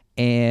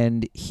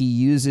 and he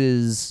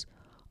uses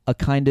a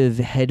kind of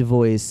head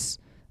voice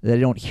that I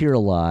don't hear a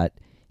lot.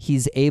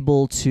 He's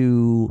able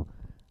to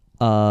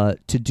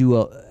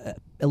do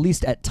at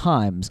least at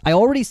times. I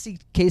already see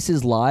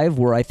cases live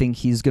where I think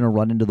he's going to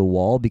run into the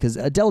wall because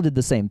Adele did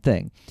the same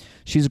thing.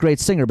 She's a great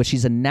singer, but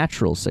she's a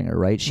natural singer,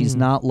 right? She's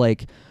not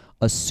like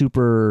a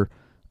super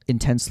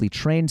intensely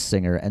trained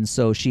singer, and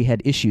so she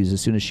had issues as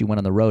soon as she went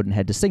on the road and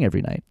had to sing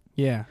every night.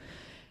 Yeah.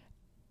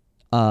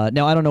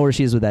 Now I don't know where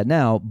she is with that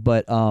now,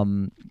 but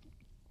and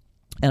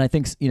I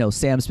think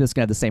Sam Smith's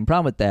gonna have the same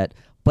problem with that.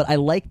 But I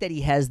like that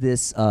he has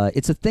this.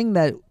 It's a thing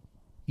that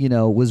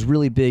was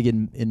really big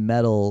in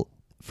metal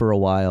for a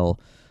while.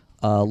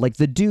 Like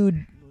the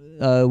dude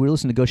we were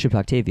listening to Ghost Ship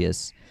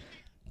Octavius.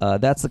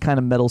 That's the kind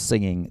of metal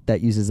singing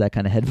that uses that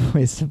kind of head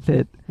voice a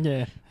bit.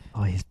 Yeah.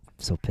 Oh, he's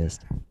so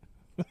pissed.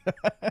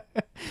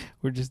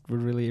 We're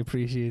really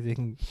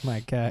appreciating my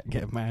cat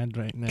get mad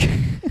right now.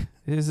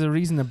 There's a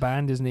reason the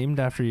band is named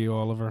after you,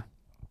 Oliver.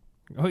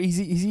 Oh,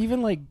 he's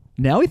even like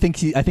now he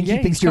thinks he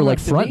thinks you're like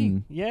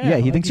fronting. Yeah,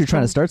 he like thinks you're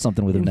trying to start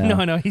something with him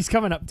now. No, he's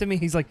coming up to me.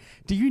 He's like,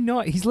 "Do you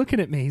not?" He's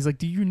looking at me. He's like,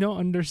 "Do you not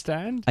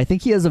understand?" I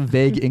think he has a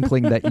vague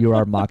inkling that you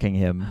are mocking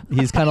him.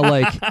 He's kind of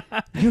like,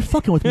 "You're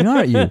fucking with me,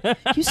 aren't you?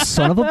 You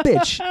son of a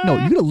bitch! No,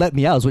 you're gonna let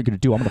me out. Is what you're gonna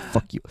do. I'm gonna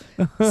fuck you."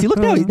 See, look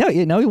now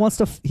he wants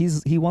to.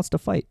 He wants to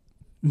fight.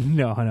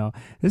 No.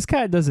 This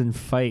cat doesn't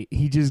fight.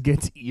 He just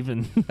gets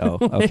even. Oh,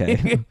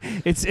 okay.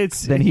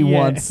 it's then he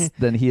wants.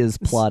 Then he is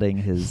plotting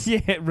his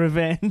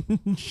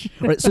revenge.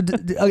 Right. So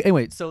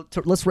anyway,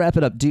 let's wrap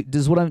it up.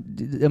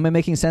 Am I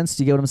making sense?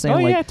 Do you get what I'm saying? Oh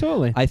yeah,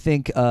 totally. I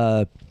think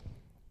I'm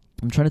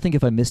trying to think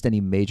if I missed any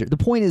major. The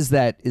point is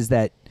that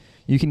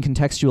you can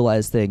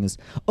contextualize things.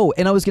 Oh,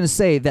 and I was going to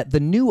say that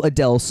the new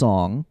Adele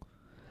song,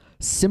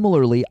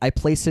 similarly, I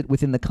place it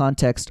within the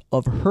context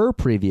of her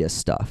previous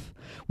stuff,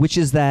 which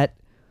is that.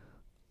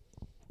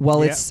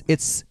 While it's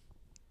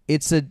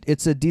a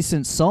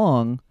decent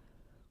song,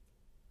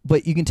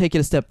 but you can take it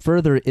a step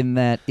further in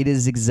that it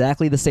is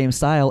exactly the same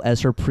style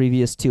as her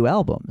previous 2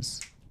 albums.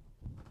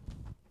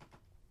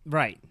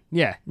 Right.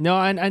 Yeah. No,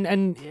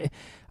 and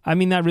I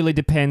mean that really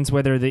depends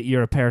whether that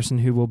you're a person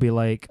who will be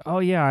like, oh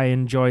yeah, I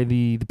enjoy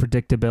the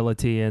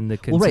predictability and the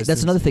consistency. Well, right.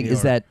 That's another thing.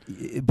 Is that,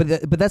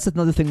 but that's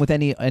another thing with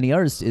any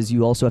artist is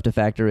you also have to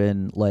factor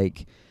in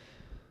like,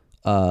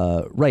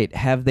 right?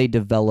 Have they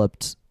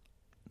developed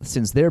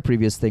since their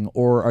previous thing,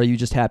 or are you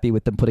just happy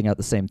with them putting out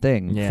the same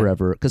thing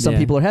forever? Because some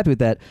people are happy with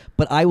that,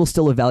 but I will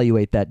still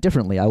evaluate that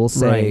differently. I will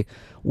say,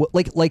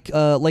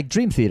 like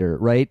Dream Theater,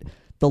 right?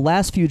 The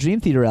last few Dream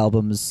Theater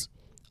albums,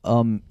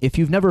 if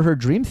you've never heard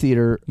Dream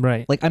Theater,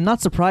 right? Like I'm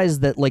not surprised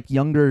that like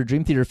younger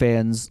Dream Theater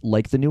fans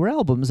like the newer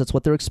albums. That's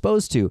what they're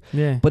exposed to.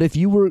 Yeah. But if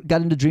you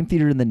got into Dream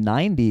Theater in the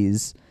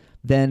 '90s,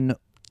 then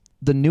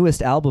the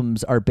newest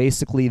albums are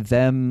basically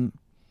them.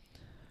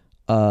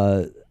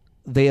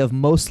 They have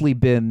mostly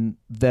been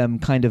them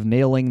kind of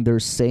nailing their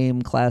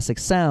same classic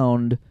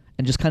sound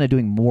and just kind of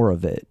doing more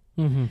of it.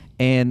 Mm-hmm.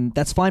 And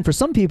that's fine for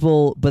some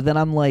people, but then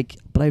I'm like,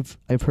 but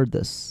I've heard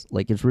this.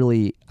 Like it's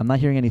really, I'm not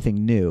hearing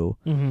anything new.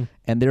 Mm-hmm.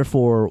 And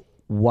therefore,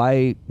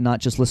 why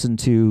not just listen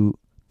to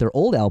their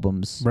old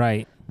albums?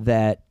 Right.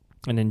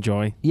 And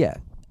enjoy. Yeah.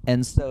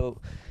 And so,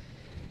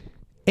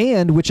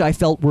 and which I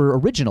felt were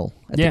original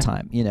at the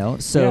time, you know?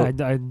 So.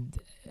 Yeah,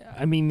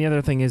 I mean, the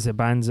other thing is that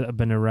bands that have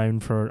been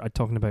around for,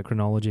 talking about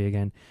chronology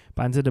again,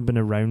 bands that have been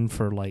around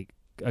for like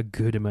a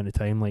good amount of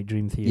time, like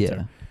Dream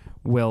Theater,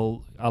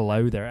 will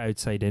allow their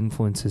outside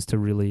influences to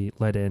really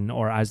let in,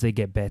 or as they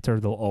get better,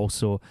 they'll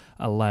also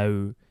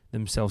allow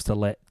themselves to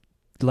let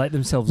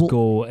themselves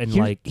go.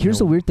 And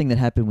here's a weird thing that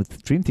happened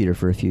with Dream Theater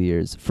for a few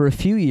years. For a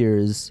few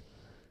years,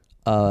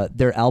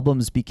 their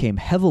albums became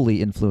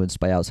heavily influenced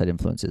by outside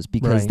influences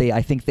because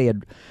I think they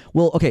had.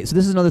 Well, okay, so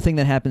this is another thing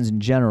that happens in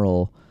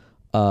general.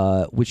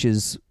 Which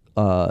is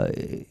it's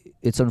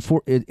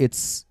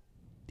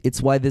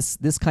why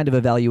this kind of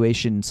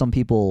evaluation, some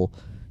people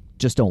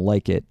just don't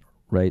like it,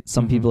 right?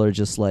 Some people are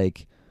just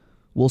like,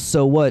 well,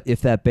 so what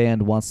if that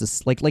band wants to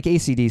like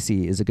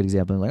AC/DC is a good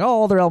example. Like, oh,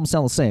 all their albums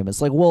sound the same. It's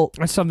like, well,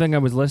 that's something I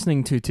was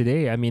listening to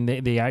today. I mean,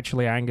 they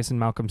actually, Angus and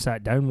Malcolm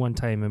sat down one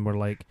time and were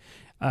like,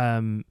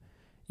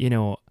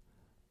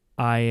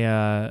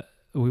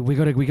 we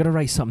gotta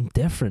write something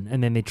different,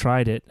 and then they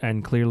tried it,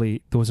 and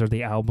clearly those are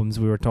the albums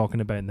we were talking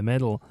about in the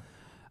middle.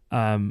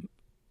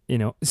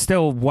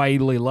 Still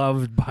widely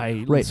loved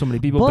by so many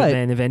people, but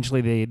then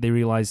eventually they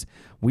realized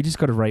we just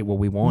got to write what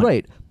we want.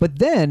 Right, but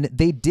then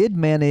they did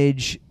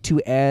manage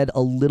to add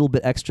a little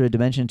bit extra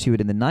dimension to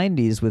it in the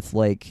 '90s with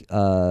like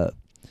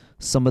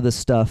some of the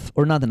stuff,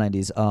 or not the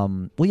 '90s.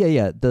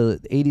 The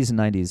 '80s and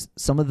 '90s.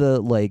 Some of the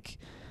like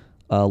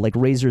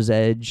Razor's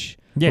Edge.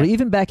 Yeah. Or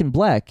even Back in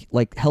Black,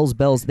 like Hell's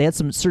Bells, they had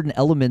some certain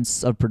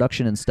elements of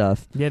production and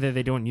stuff. Yeah, that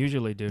they don't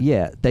usually do.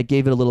 Yeah, that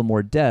gave it a little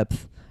more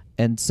depth.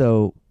 And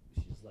so...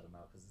 Just let him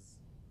out because it's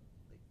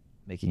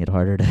making it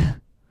harder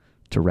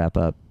to wrap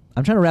up.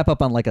 I'm trying to wrap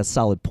up on like a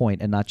solid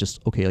point and not just,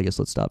 okay, I guess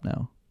let's stop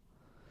now.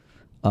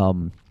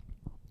 So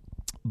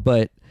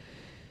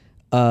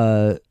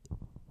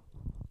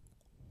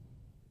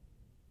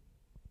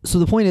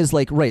the point is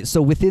like, right,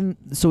 so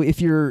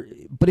if you're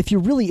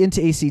really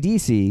into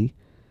AC/DC...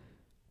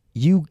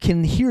 you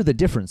can hear the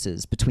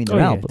differences between their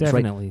albums,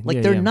 definitely. Right?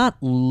 Like they're not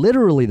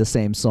literally the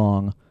same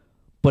song,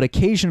 but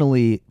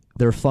occasionally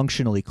they're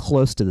functionally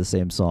close to the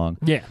same song.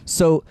 Yeah.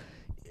 So,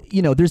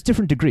 there's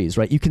different degrees,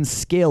 right? You can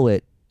scale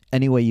it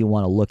any way you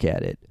want to look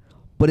at it.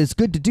 But it's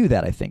good to do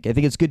that, I think. I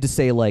think it's good to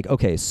say like,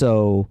 okay,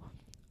 so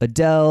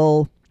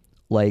Adele,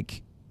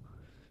 like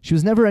she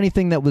was never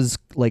anything that was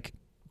like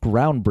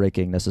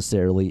groundbreaking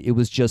necessarily. It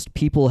was just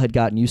people had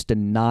gotten used to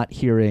not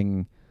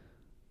hearing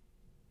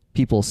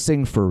people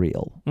sing for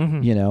real,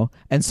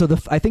 and so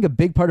I think a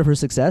big part of her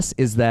success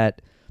is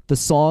that the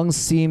songs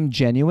seem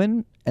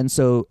genuine, and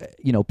so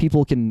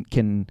people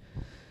can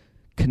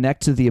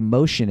connect to the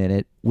emotion in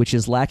it, which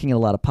is lacking in a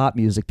lot of pop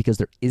music because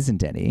there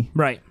isn't any,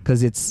 right?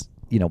 Because it's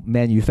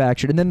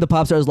manufactured. And then the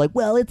pop star is like,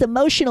 well, it's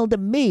emotional to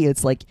me.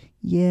 It's like,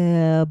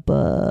 yeah,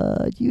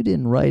 but you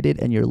didn't write it,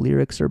 and your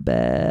lyrics are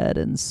bad,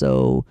 and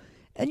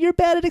you're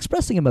bad at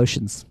expressing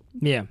emotions.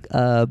 Yeah.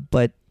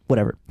 But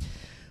whatever.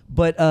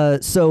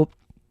 But so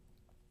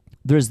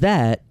there's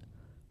that.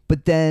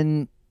 But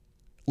then,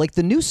 like,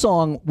 the new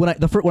song, when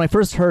I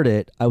first heard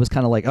it, I was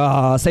kind of like,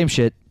 same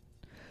shit.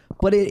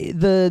 But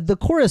the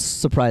chorus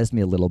surprised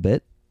me a little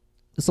bit.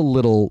 It's a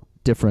little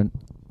different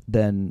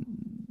than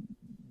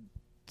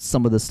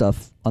some of the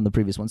stuff on the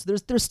previous ones.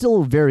 There's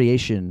still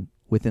variation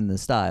within the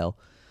style.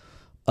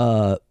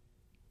 But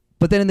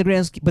then at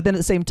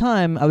the same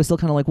time, I was still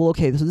kind of like, well,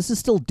 okay, so this is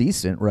still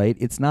decent, right?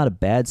 It's not a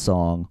bad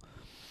song,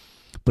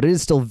 but it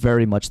is still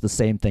very much the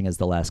same thing as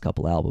the last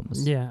couple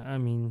albums. Yeah, I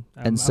mean,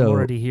 I'm And so-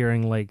 already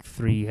hearing like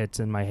 3 hits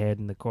in my head,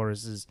 and the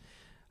choruses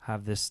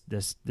have this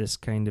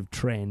kind of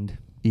trend.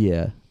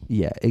 Yeah,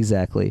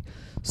 exactly.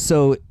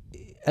 So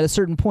at a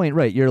certain point,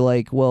 right, you're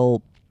like,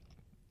 well,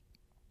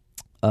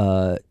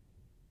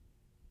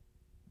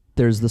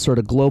 there's the sort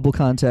of global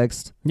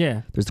context,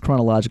 Yeah. there's the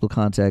chronological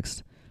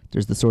context,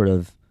 there's the sort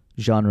of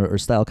genre or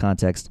style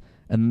context,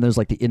 and then there's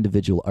like the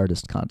individual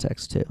artist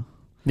context too.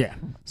 Yeah.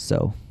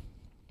 So,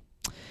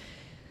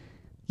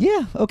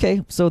 yeah,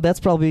 okay. So that's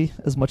probably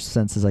as much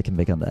sense as I can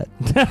make on that.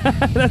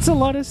 That's a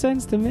lot of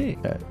sense to me.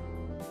 All right.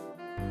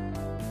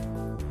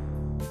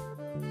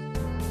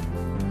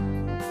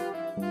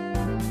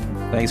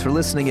 Thanks for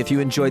listening. If you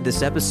enjoyed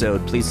this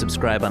episode, please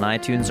subscribe on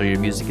iTunes or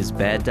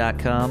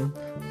yourmusicisbad.com.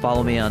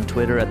 Follow me on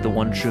Twitter at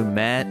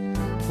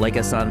 @TheOneTrueMatt. Like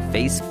us on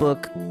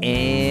Facebook,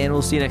 and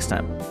we'll see you next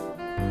time.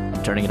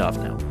 I'm turning it off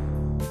now.